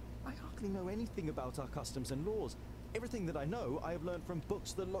 I hardly know anything about our customs and laws. Everything that I know, I have learned from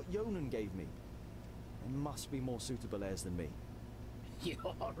books that Lot Yonan gave me. There must be more suitable heirs than me. Your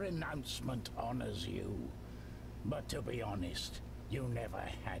renouncement honors you. But to be honest, you never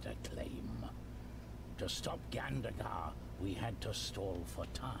had a claim. To stop Gandagar, we had to stall for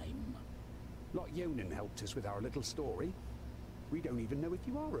time. Lot Yonan helped us with our little story. We don't even know if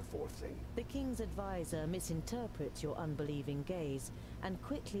you are a fourthling. The king's advisor misinterprets your unbelieving gaze and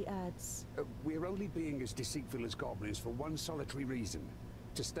quickly adds, We're only being as deceitful as goblins for one solitary reason.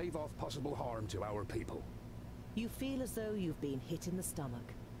 To stave off possible harm to our people. You feel as though you've been hit in the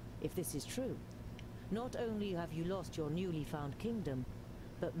stomach. If this is true, not only have you lost your newly found kingdom,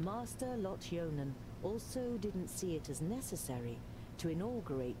 but Master Lot Yonan also didn't see it as necessary to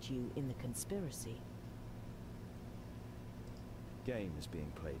inaugurate you in the conspiracy. Game is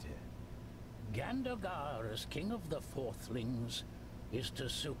being played here. Gandagar, as king of the fourthlings, is to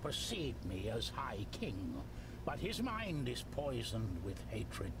supersede me as High King, but his mind is poisoned with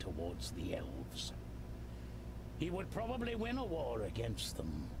hatred towards the elves. He would probably win a war against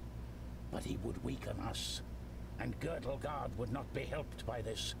them, but he would weaken us, and Girdlegard would not be helped by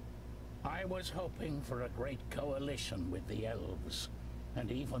this. I was hoping for a great coalition with the elves,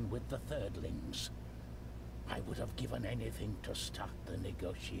 and even with the thirdlings. I would have given anything to start the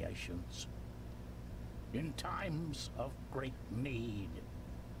negotiations. In times of great need,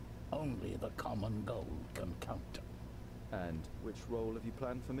 only the common goal can count. And which role have you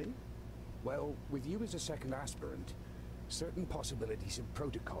planned for me? Well, with you as a second aspirant, certain possibilities of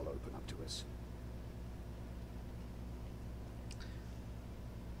protocol open up to us.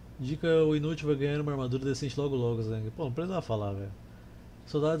 Dica: o inútil vai ganhar uma armadura decente logo logo, Zhang. Pô, não precisava falar, velho.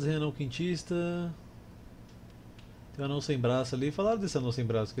 Soldados reinam quintista. Tem um anão sem braço ali. Falaram desse anão sem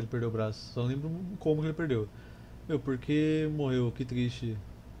braço, que ele perdeu o braço. Só não lembro como que ele perdeu. Meu, por que morreu? Que triste.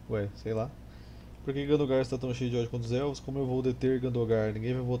 Ué, sei lá. Por que Gandogar está tão cheio de ódio contra os elfos? Como eu vou deter Gandogar?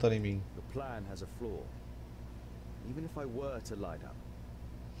 Ninguém vai votar em mim. The plan has a flaw. Even if I were to light up,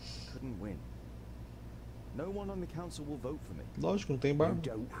 I couldn't win. No one on the council will vote for me. Lógico, não tem You barba.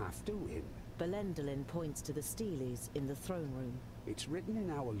 don't have to win. Belendolin points to the Steelies in the throne room. It's written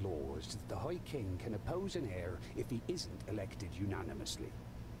in our laws that the High King can oppose an heir if he isn't elected unanimously.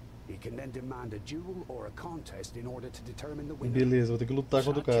 He can then demand a duel or a contest in order to determine the winner. Beleza, vou ter que lutar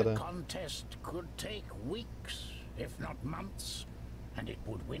contra o Such a cara. contest could take weeks, if not months, and it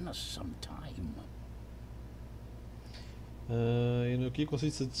would win us some time. E no que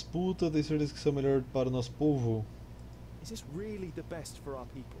consiste essa disputa? Tem certeza que isso é o melhor para o nosso povo? Is this really the best for our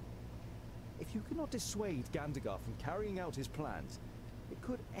people? If you cannot dissuade Gandagar from carrying out his plans, it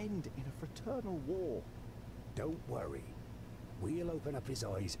could end in a fraternal war. Don't worry. We'll open up his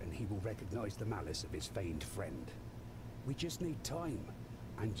eyes and he will recognize the malice of his feigned friend. We just need time,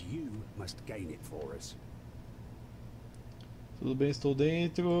 and you must gain it for us. Tudo bem, estou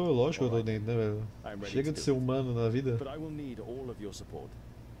dentro. Lógico que eu estou dentro, né, velho? Chega de ser humano na vida. But I will need all of your support.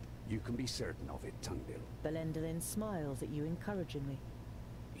 You can be certain of it, Tungdil. Belendolin smiles at you encouragingly.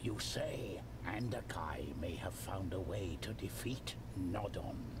 You say Andakai may have found a way to defeat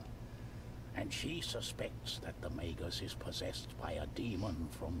Nodon, and she suspects that the Magus is possessed by a demon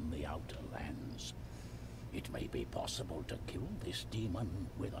from the Outer Lands. It may be possible to kill this demon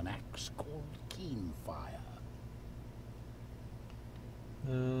with an axe called Keenfire.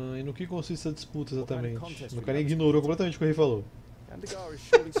 E no que consiste essa disputa exatamente? O cara ignorou completamente o que o rei falou. Gandagar is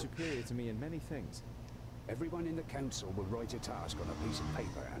surely superior to me in many things. Everyone in the council will write a task on a piece of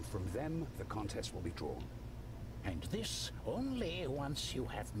paper, and from them, the contest will be drawn. And this only once you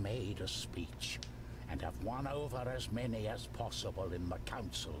have made a speech, and have won over as many as possible in the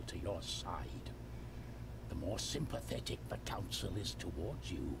council to your side. The more sympathetic the council is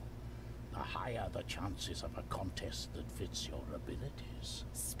towards you, the higher the chances of a contest that fits your abilities.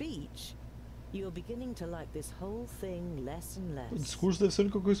 Speech? You're beginning to like this whole thing less and O less. discurso deve ser a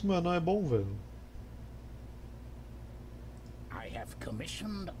única coisa que meu anão é bom, velho. I have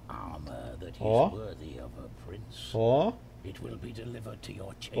commissioned armor that is Oh. worthy of a prince. Ó, It will be delivered to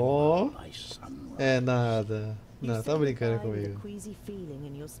your Oh, chamber by sunrise. é nada. Não, tá brincando With a comigo. queasy feeling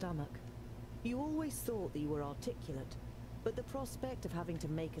in your stomach. You always thought that you were articulate, but the prospect of having to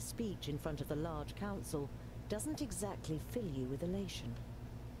make a speech in front of the large council doesn't exactly fill you with elation.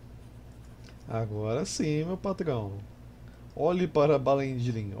 Agora sim, meu patrão. Olhe para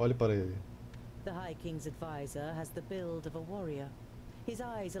Balendilin, olhe para ele. The High King's advisor has the build of a warrior. His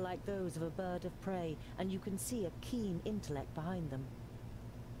eyes are like those of a bird of prey, and you can see a keen intellect behind them.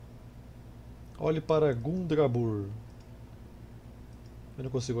 Olhe para Gundrabur. Eu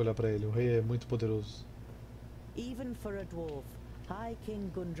não consigo olhar para ele, o rei é muito poderoso. Even for a dwarf, High King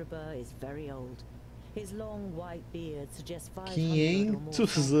Gundrabur is very old. His long white beard suggests 500 or more 500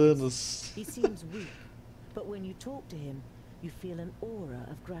 cycles. anos. He seems weak, but when you talk to him, you feel an aura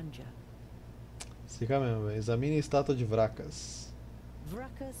of grandeur. Fica mesmo, velho. Examine a estátua de Vracas.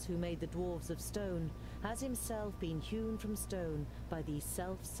 Vracas, who made the dwarves of stone, has himself been hewn from stone by these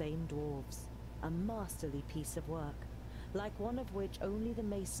self-same dwarves. A masterly piece of work, like one of which only the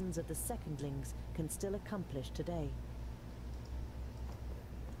masons of the secondlings can still accomplish today.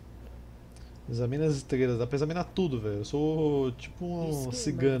 Examine as estrelas, dá pra examinar tudo, velho. Eu sou tipo um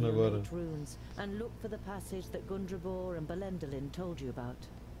cigano agora. Runes and look for the passage that Gundrabor and Belendalin told you about.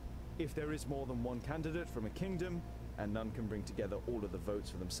 If there is more than one candidate from a kingdom, and none can bring together all of the votes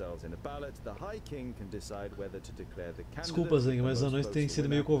for themselves in a ballot, the High King can decide whether to declare the candidate. Desculpa, Zhang, mas os anões têm sido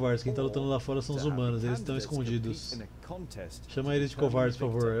meio covardes. Quem tá lutando lá fora são os humanos, eles estão escondidos. Chama eles de covardes,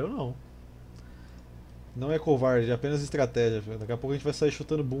 por favor. Eu não. Não é covarde, é apenas estratégia. Daqui a pouco a gente vai sair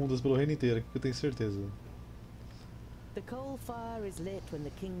chutando bundas pelo reino inteiro, aqui que eu tenho certeza. The coal fire is lit when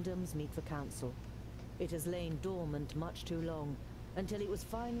the kingdoms meet for council. It has lain dormant much too long, until it was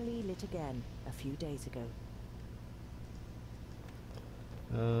finally lit again a few days ago.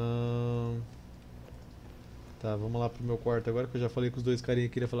 Tá, vamos lá pro meu quarto agora, que eu já falei com os dois carinha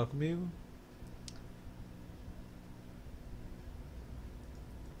que queriam falar comigo.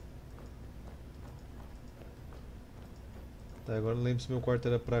 Tá, agora não lembro se meu quarto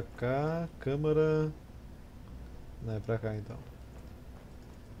era pra cá, câmara... Não, é pra cá então.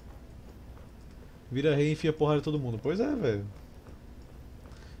 Vira rei e enfia porrada em todo mundo. Pois é, velho.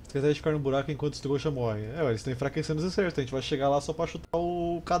 Estratégia de ficar no buraco enquanto os trouxas morrem. É, eles estão enfraquecendo os exércitos. A gente vai chegar lá só pra chutar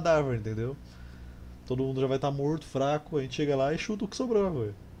o cadáver, entendeu? Todo mundo já vai estar morto, fraco. A gente chega lá e chuta o que sobrou,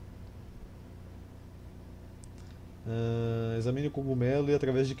 velho. Examine o cogumelo e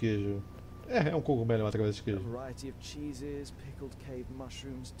através de queijo. É um cogumelo através de A queijo. variety of cheeses, pickled cave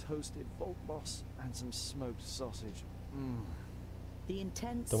mushrooms, toasted vault moss, and some smoked sausage.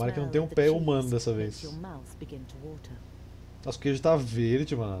 Tomara que não tenha um pé humano dessa vez. Nossa, o queijo tá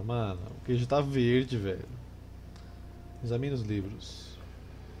verde, mano. Mano, o queijo tá verde, velho. Examine os livros.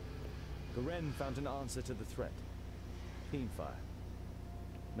 Garen found an answer to the threat. Keen fire.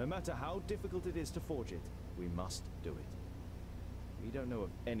 No matter how difficult it is to forge it, we must do it. We don't know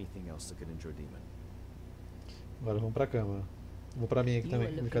of anything else that could injure a demon. Agora vamos pra cama. Vou pra mim aqui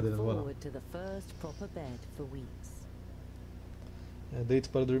também. Brincadeira, não vou não. Deito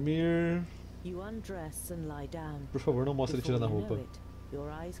para dormir. Por favor, não mostre ele tirando a roupa.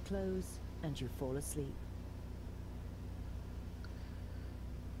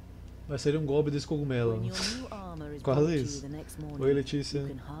 Vai ser um golpe desse cogumelo. Quase isso. Oi, Letícia.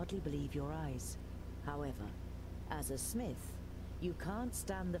 As a smith, you can't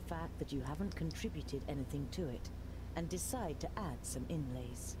stand the fact that you haven't contributed anything to it, and decide to add some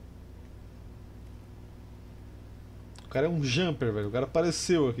inlays. O cara é um jumper, velho. O cara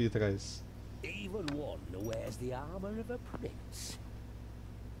apareceu aqui atrás. Even one who wears the armor of a prince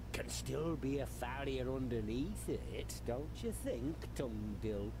can still be a farrier underneath it, don't you think,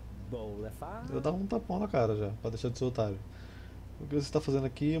 tongue-dill bowlifar? Eu dava um tapão na cara já, pra deixar de ser otário. O que você está fazendo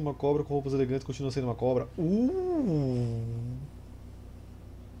aqui? Uma cobra com roupas elegantes continua sendo uma cobra.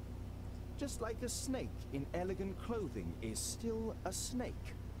 Just like a snake in elegant clothing is still a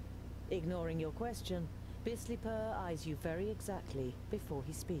snake. Ignoring your question, Bisleypur eyes you very exactly before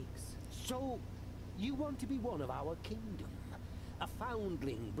he speaks. So, you want to be one of our kingdom? A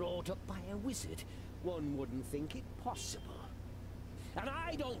foundling brought up by a wizard? One wouldn't think it possible. And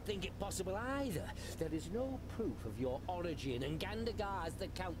I don't think it possible either. There is no proof of your origin, and Gandagar has the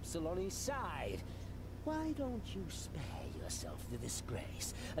council on his side. Why don't you spare yourself the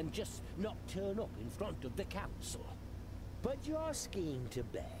disgrace and just not turn up in front of the council? Put your scheme to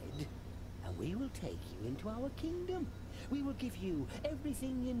bed, and we will take you into our kingdom. We will give you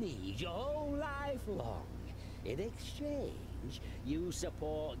everything you need your whole life long. In exchange, you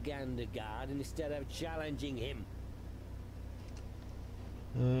support Gandagar instead of challenging him.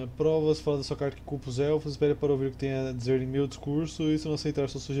 Provas, fala da sua carta que culpa os elfos, espere para ouvir o que tem a dizer em meu discurso e se não aceitar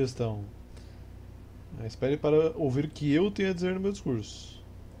sua sugestão. Espere para ouvir o que eu tenho a dizer no meu discurso.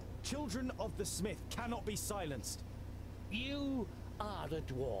 Children of the Smith cannot be silenced. You are a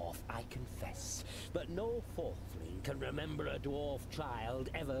dwarf, I confess, but no fourthling can remember a dwarf child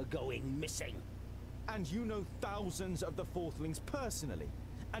ever going missing. And you know thousands of the fourthlings personally,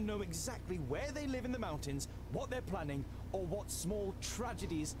 and know exactly where they live in the mountains, what they're planning, or what small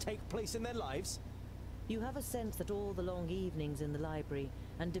tragedies take place in their lives? You have a sense that all the long evenings in the library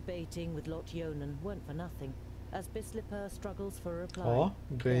and debating with Lot Yonan weren't for nothing, as Bislipper struggles for a reply. Ó,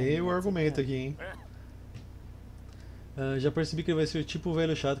 ganhei o argumento aqui, hein? Já percebi que ele vai ser tipo o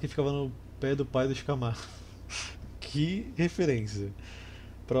velho chato que ficava no pé do pai do Shikamaru. Que referência.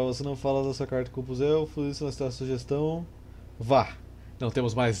 Prova, você não fala da sua carta culpa os elfos, se não está a sugestão, vá. Não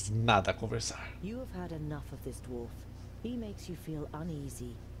temos mais nada a conversar. You have had enough of this dwarf. He makes you feel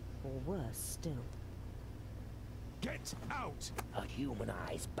uneasy, or worse still. Get out! A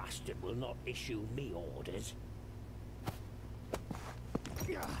humanized bastard will not issue me orders.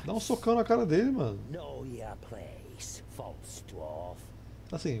 Dá um socão na cara dele, mano. Know your place, false dwarf.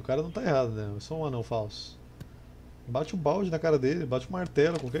 Assim, o cara não tá errado, né? É só um anão falso. Bate o balde na cara dele, bate o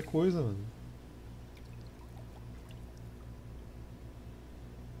martelo, qualquer coisa, mano.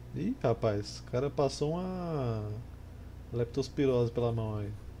 Ih, rapaz, o cara passou uma leptospirose pela mão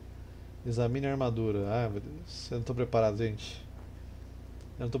aí. Examine a armadura. Ah, meu Deus, eu não tô preparado, gente.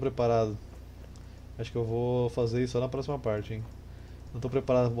 Eu não tô preparado. Acho que eu vou fazer isso só na próxima parte, hein. Não tô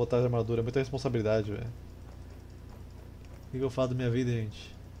preparado pra botar a armadura, é muita responsabilidade, velho. O que eu faço da minha vida,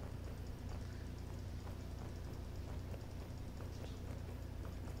 gente?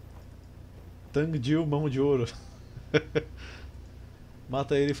 Tang Jill, mão de ouro.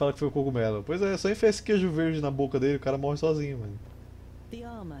 Mata ele e fala que foi o cogumelo. Pois é, só enfiar esse queijo verde na boca dele, o cara morre sozinho, mano. The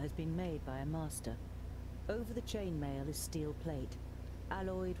armor has been made by a master. Over the chainmail is steel plate,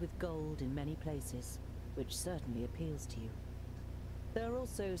 alloyed with gold in many places, which certainly appeals to you. There are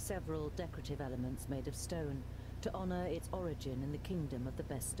also several decorative elements made of stone to honor its origin in the kingdom of the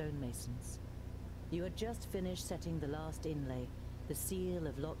best stonemasons. You had just finished setting the last inlay, the seal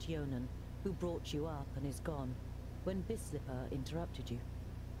of Lot Yonan, who brought you up and is gone, when Bislipper interrupted you.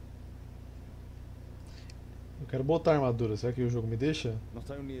 Eu quero botar a armadura, será que o jogo me deixa? Not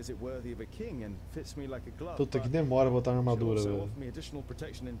only is it worthy of a king and fits me like a glove, Puta, que demora botar a armadura, also velho. offer me additional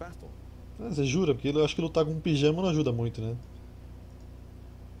protection in battle. Você jura? Porque eu acho que lutar com um pijama não ajuda muito, né?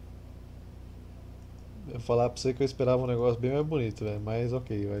 Eu ia falar pra você que eu esperava um negócio bem mais bonito, velho. Mas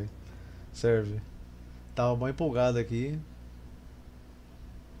ok, vai. Serve. Tava mó empolgado aqui.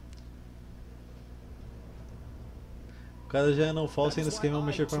 O cara já não falso ainda se queima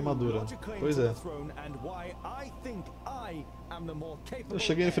mexer com a armadura. Pois é. Eu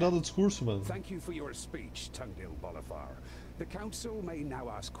cheguei no final do discurso, mano. Thank you for your speech, Tungdil Bolafar. The council may now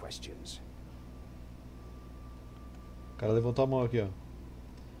ask questions. O cara levantou a mão aqui, ó.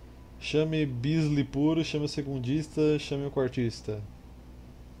 Chame Bisley puro, chame o segundista, chame o quartista.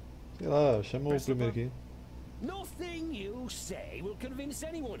 Sei lá, chama o primeiro aqui. Nothing you say will convince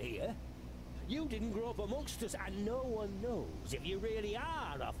anyone here. You didn't grow up amongst us, and no one knows if you really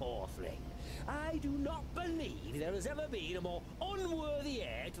are a fourthling. I do not believe there has ever been a more unworthy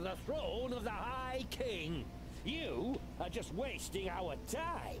heir to the throne of the High King. You are just wasting our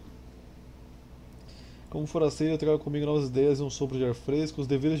time. Como forasteiro, eu trago comigo novas ideias e um sopro de ar fresco. Os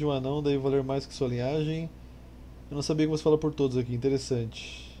deveres de um anão devem valer mais que sua linhagem. Eu não sabia que você fala por todos aqui,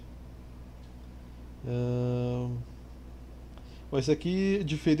 interessante. Bom, esse aqui,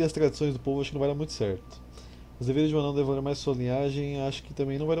 diferir as tradições do povo, acho que não vai dar muito certo. Os deveres de um anão devem valer mais que sua linhagem, acho que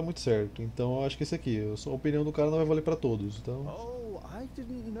também não vai dar muito certo. Então eu acho que esse aqui, a opinião do cara não vai valer pra todos. Então... Oh, I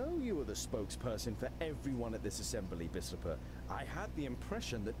didn't know you were the spokesperson for everyone at this assembly, Bislipper. I had the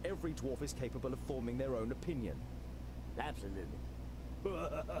impression that every dwarf is capable of forming their own opinion. Absolutely.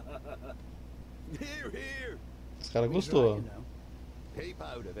 Here, here. Esse cara gostou. Keep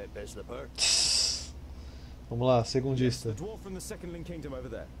out of it, Bislipper. Vamos lá, Yes, segundista. the dwarf from the Secondling Kingdom over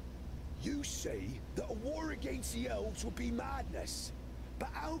there. You say that a war against the elves would be madness. But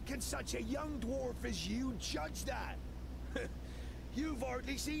how can such a young dwarf as you judge that? You've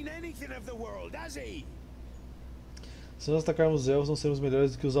hardly seen anything of the world, has he? Se nós atacarmos os elfos, não seremos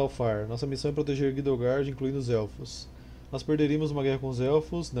melhores do que os Alfar. Nossa missão é proteger Guildgard, incluindo os elfos. Nós perderíamos uma guerra com os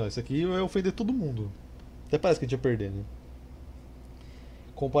elfos. Não, isso aqui é ofender todo mundo. Até parece que a gente ia perder, né?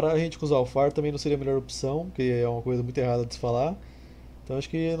 Comparar a gente com os Alfar também não seria a melhor opção, porque é uma coisa muito errada de se falar. Então acho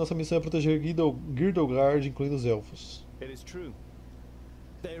que a nossa missão é proteger Guildgard, incluindo os elfos. It is true.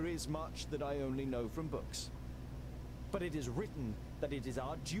 There is much that I only know from books. But it is written that it is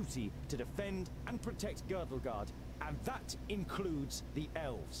our duty to defend and protect Girdlegard, and that includes the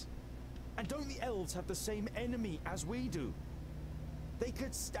elves. And don't the elves have the same enemy as we do? They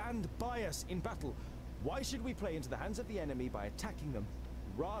could stand by us in battle. Why should we play into the hands of the enemy by attacking them,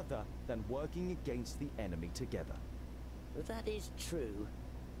 rather than working against the enemy together? That is true.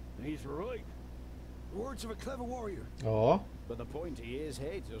 He's right. Words of a clever warrior. Ó. But the pointy ears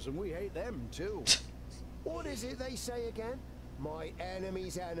hate us, and we hate them too. What is it they say again? My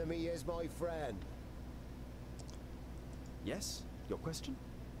enemy's enemy is my friend. Yes? Your question?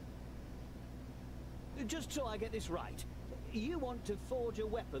 Just so I get this right, you want to forge a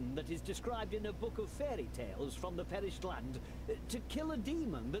weapon that is described in a book of fairy tales from the perished land to kill a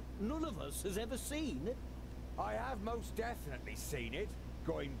demon that none of us has ever seen? I have most definitely seen it.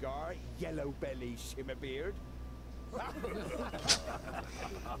 Goimgar, yellow belly, shimmerbeard.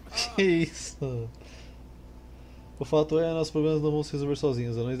 Que isso? O fato é, nossos problemas não vão se resolver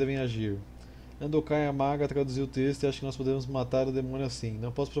sozinhos, os anões devem agir. Andokai, a maga, traduziu o texto e acha que nós podemos matar o demônio assim.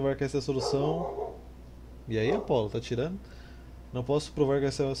 Não posso provar que essa é a solução. E aí, Apolo, tá tirando? Não posso provar que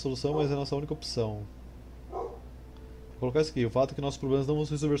essa é a solução, mas é a nossa única opção. Vou colocar isso aqui, o fato é que nossos problemas não vão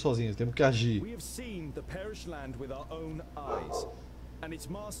se resolver sozinhos, temos que agir. We have seen the perished land with our own eyes, and its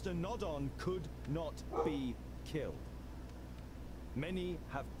master Nodon could not be killed. Many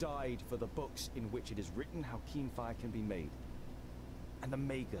have died for the books in which it is written how keen fire can be made. And the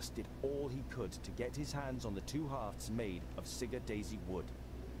Magus did all he could to get his hands on the two hearts made of Sigurd Daisy wood.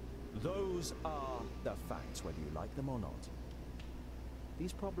 Those are the facts, whether you like them or not.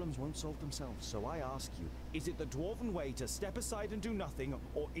 These problems won't solve themselves, so I ask you, is it the Dwarven way to step aside and do nothing,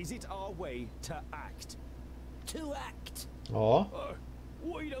 or is it our way to act? To act? Ó.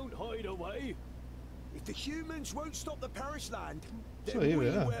 We don't hide away. If the humans won't stop the perished land, Isso aí,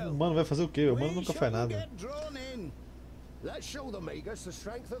 velho. O humano vai fazer o quê? O humano nunca faz nada. Get drawn in. Let's show the Magus the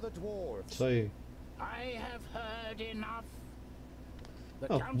strength of the dwarves. Isso aí. I have heard enough. The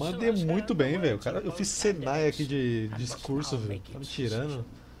Não, council mandei has muito heard the bem, velho. words Cara, of eu fiz both Senai aqui candidates de and must discurso, now velho. make Tá me its tirando. decision.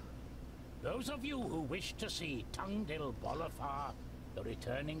 Those of you who wish to see Tungdil Bolafar, the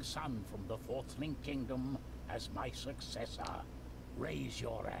returning son from the Fourthling Kingdom, as my successor, raise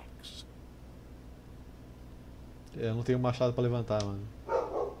your axe. Eu não tenho machado pra levantar, mano.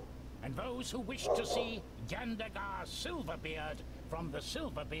 And those who wish to see Gandagar Silverbeard from the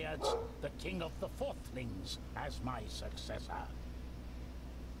Silverbeards, the king of the Fourthlings, as my successor.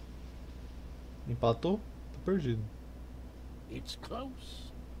 Empatou? Tô perdido. It's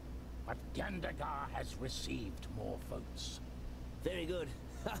close, but Gandagar has received more votes. Very good.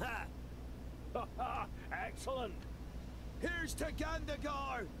 Excellent. here's to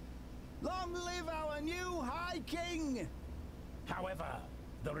Gandagar! Long live our new High King! However,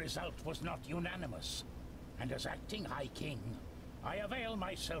 the result was not unanimous, and as acting High King, I avail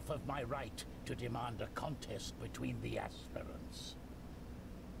myself of my right to demand a contest between the aspirants.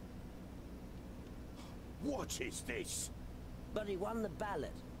 What is this? But he won the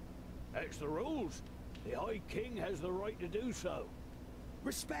ballot. That's the rules. The High King has the right to do so.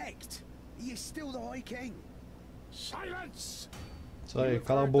 Respect! He is still the High King. Silence! Isso aí, You've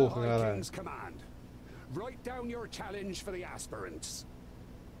cala a heard boca, the High galera. King's command. Write down your challenge for the aspirants.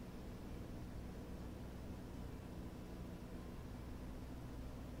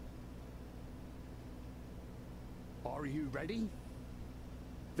 Are you ready?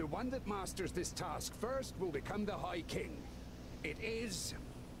 The one that masters this task first will become the High King. It is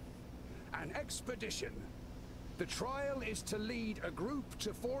an expedition. The trial is to lead a group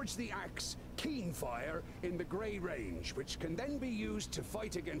to forge the axe Keenfire in the Grey Range, which can then be used to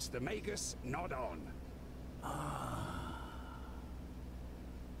fight against the Magus Nodon.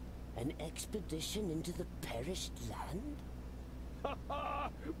 An expedition into the perished land?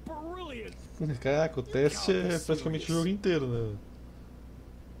 Brilliant! Caraca, o teste é praticamente o jogo inteiro, né?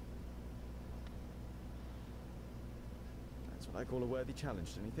 That's what I call a worthy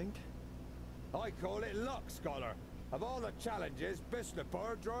challenge, don't you think? I call it luck, Scholar. Of all the challenges,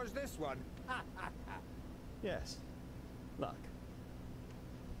 Bisnapur draws this one. Yes. Luck.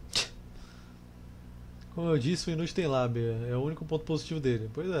 Como eu disse, o inútil tem lábia. É o único ponto positivo dele.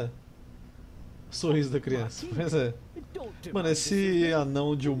 Pois é. O sorriso da criança. Pois é. Mano, esse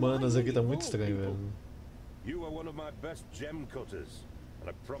anão de humanas aqui tá muito estranho, velho. You are one of my best gem cutters, and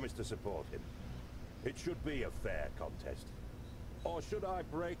I promise to support him. It should be a fair contest. Or should I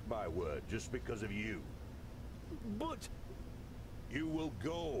break my word just because of you? But You will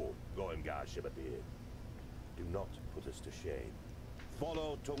go, Goimgar Shimmerbeard. Do not put us to shame.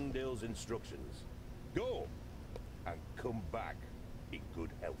 Follow Tungdil's instructions. Go, and come back in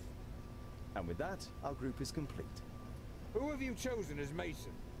good health. And with that, our group is complete. Who have you chosen as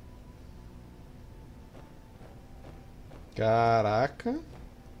mason? Caraca.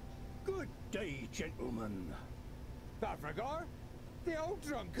 Good day, gentlemen. Bavragar? The old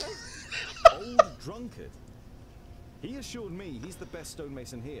drunkard? Old drunkard? He assured me he's the best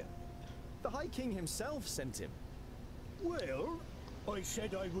stonemason here. The High King himself sent him. Well, I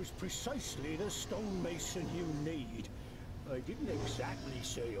said I was precisely the stonemason you need. I didn't exactly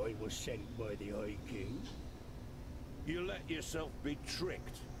say I was sent by the High King. You let yourself be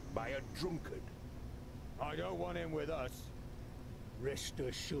tricked by a drunkard. I don't want him with us. Rest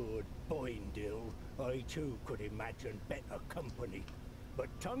assured, Boindil, I too could imagine better company. But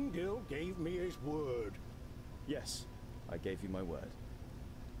Tungdil gave me his word. Yes, I gave you my word.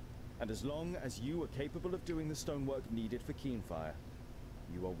 And as long as you are capable of doing the stonework needed for Keenfire,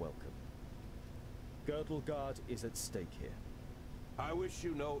 you are welcome. Girdleguard is at stake here. I wish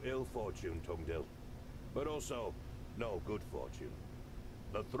you no ill fortune, Tungdil, but also no good fortune.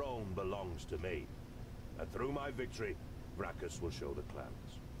 The throne belongs to me, and through my victory, Vracus will show the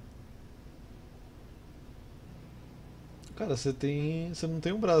clans. Cara, você não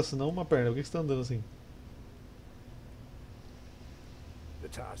tem um braço, não uma perna. Por que você tá andando assim? The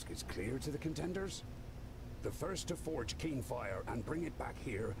task is clear to the contenders. The first to forge Keenfire and bring it back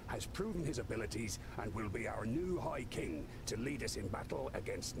here has proven his abilities and will be our new High King to lead us in battle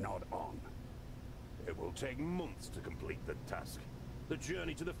against Nod-On. It will take months to complete the task. The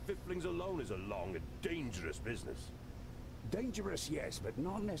journey to the Fiflings alone is a long and dangerous business. Dangerous, yes, but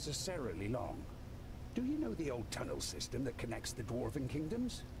not necessarily long. Do you know the old tunnel system that connects the Dwarven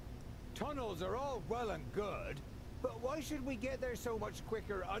kingdoms? Tunnels are all well and good, but why should we get there so much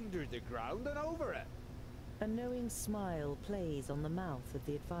quicker under the ground than over it? A knowing smile plays on the mouth of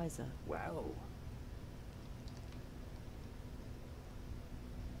the advisor. Well.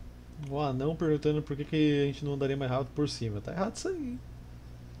 O anão perguntando por que a gente não andaria mais rápido por cima. Tá errado isso aí.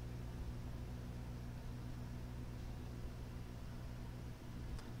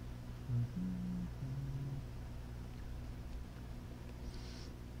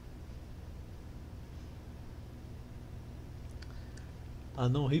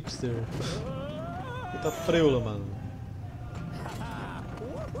 Anão hipster. Eita freula, mano.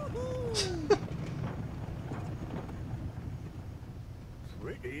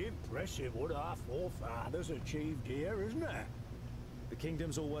 Pretty impressive what our forefathers achieved here, isn't it? The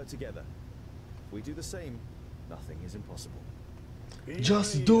kingdoms all work together. If we do the same, nothing is impossible.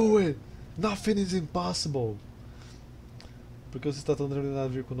 Just do it! Nothing is impossible! Porque você está tão determinado a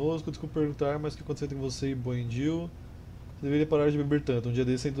vir conosco? Desculpa perguntar, mas o que aconteceu com você e Boindil? Você deveria parar de beber tanto. Um dia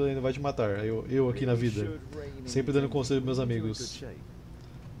desse ainda vai te matar. Eu aqui na vida. Sempre dando conselho pros meus amigos.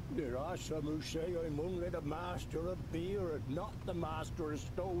 There are some who say I'm only the master of beer and not the master of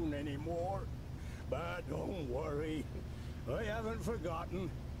stone anymore. But don't worry, I haven't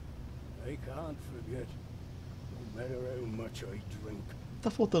forgotten. I can't forget, no matter how much I drink. Tá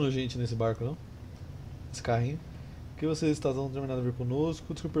faltando gente nesse barco, não? Esse carrinho. Por que você está tão determinado a vir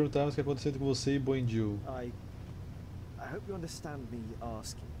conosco? Desculpa perguntar, mas o que aconteceu com você e Boindil? I hope you understand me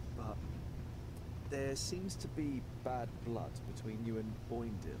asking, but there seems to be bad blood between you and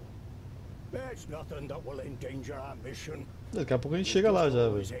Boindil. There's nothing that will endanger our mission. Daqui a pouco a gente chega lá já,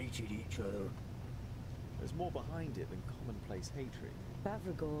 velho. There's more behind it than commonplace hatred.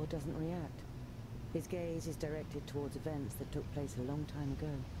 Bavragor doesn't react. His gaze is directed towards events that took place a long time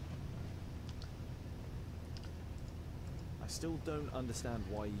ago. Still don't understand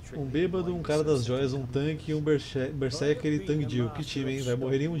why you tricked me. Bêbado, cara das joias, tanque e berserker e Tungdil. Que time, hein? Vai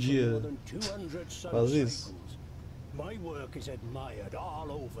morrer em um dia. Quase isso. My work is admired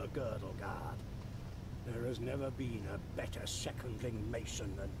all over Girdlegard. There has never been a better secondling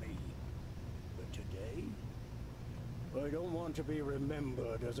mason than me. But today, I don't want to be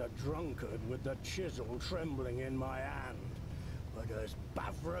remembered as a drunkard with the chisel trembling in my hand, but as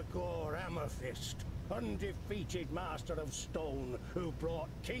Bavragor Amethyst, undefeated master of stone who brought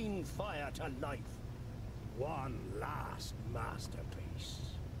Keenfire to life. One last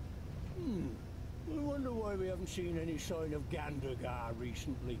masterpiece. I wonder why we haven't seen any sign of Gandagar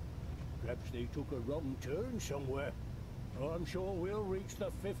recently. Perhaps they took a wrong turn somewhere. I'm sure we'll reach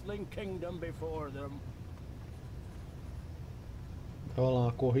the Fifling Kingdom before them. Vai rolar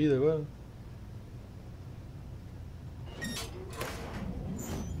uma corrida agora?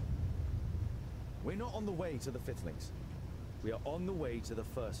 We're not on the way to the Fiflings. We are on the way to the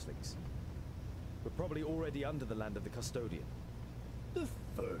Firstlings. We're probably already under the land of the Custodian. The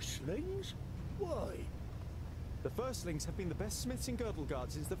Firstlings? Why? The Firstlings have been the best smiths in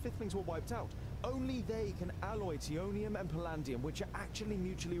Girdlegard since the Fiflings were wiped out. Only they can alloy Tionium and Palladium, which are actually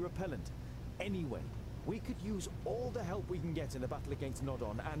mutually repellent. Anyway, We could use all the help we can get in the battle against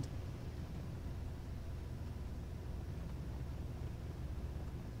Nodon and...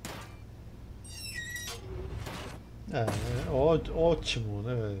 Ótimo,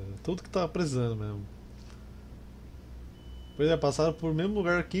 né, velho? Tudo que tava precisando mesmo. Pois é, passaram por mesmo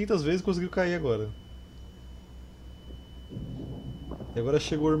lugar 500 vezes e conseguiu cair agora. E agora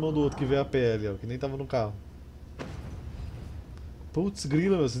chegou o irmão do outro que veio a pé ali, ó, que nem tava no carro. Putz,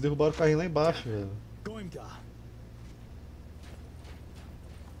 grila, meu, vocês derrubaram o carrinho lá embaixo, velho.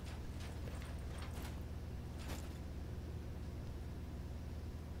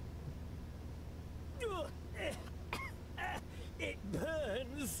 It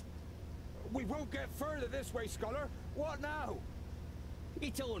burns! We won't get further this way, Scholar. What now?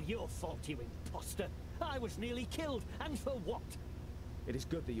 It's all your fault, you imposter. I was nearly killed, and for what? It is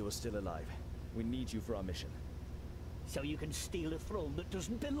good that you are still alive. We need you for our mission. So you can steal a throne that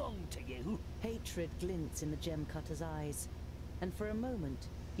doesn't belong to you? Hatred glints in the gem cutter's eyes, and for a moment,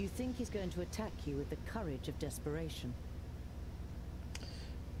 you think he's going to attack you with the courage of desperation.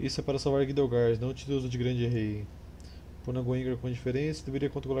 Isso é para salvar Guildelgard, não títulos de grande rei. Por Nagoingar com diferença, deveria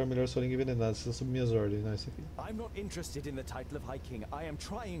controlar melhor sua língua envenenada, se está sob minhas ordens. Não, isso aqui. I'm not interested in the title of High King. I am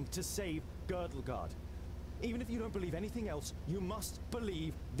trying to save Girdlegard. Even if you don't believe anything else, you must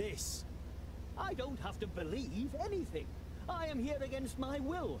believe this. I don't have to believe anything. I am here against my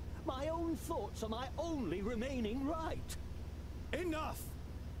will. My own thoughts are my only remaining right. Enough!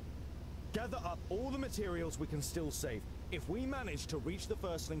 Gather up all the materials we can still save. If we manage to reach the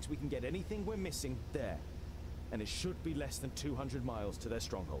firstlings, we can get anything we're missing there. And it should be less than 200 miles to their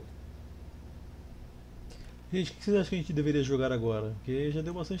stronghold. Gente, o que vocês acham que a gente deveria jogar agora? Porque já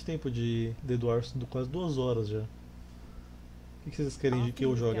deu bastante tempo de The Dwarves, quase 2 horas já. O que vocês querem de que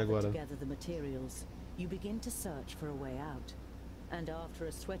eu jogue agora? Together the materials, you begin to search for a way out. And after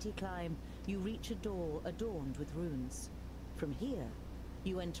a sweaty climb, you reach a door adorned with runes. From here,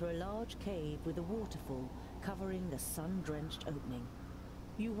 you enter a large cave with a waterfall covering the sun-drenched opening.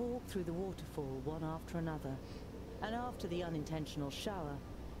 You walk through the waterfall one after another, and after the unintentional shower,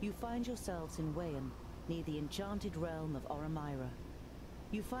 you find yourselves in Wayan, near the enchanted realm of Oramira.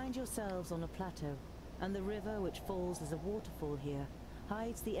 You find yourselves on a plateau, and the river which falls as a waterfall here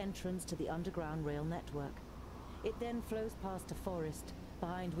hides the entrance to the underground rail network. It then flows past a forest,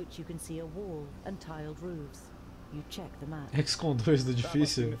 behind which you can see a wall and tiled roofs. You check the map. XCOM 2 do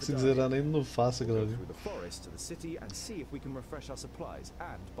difícil, se zerar nem no fácil, We'll galera. go through the forest to the city and see if we can refresh our supplies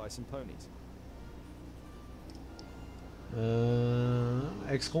and buy some ponies.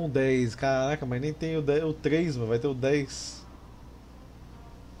 XCOM 10, caraca, mas nem tem o 3, mas vai ter o 10.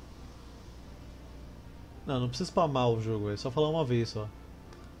 Não precisa spamar o jogo, é só falar uma vez só.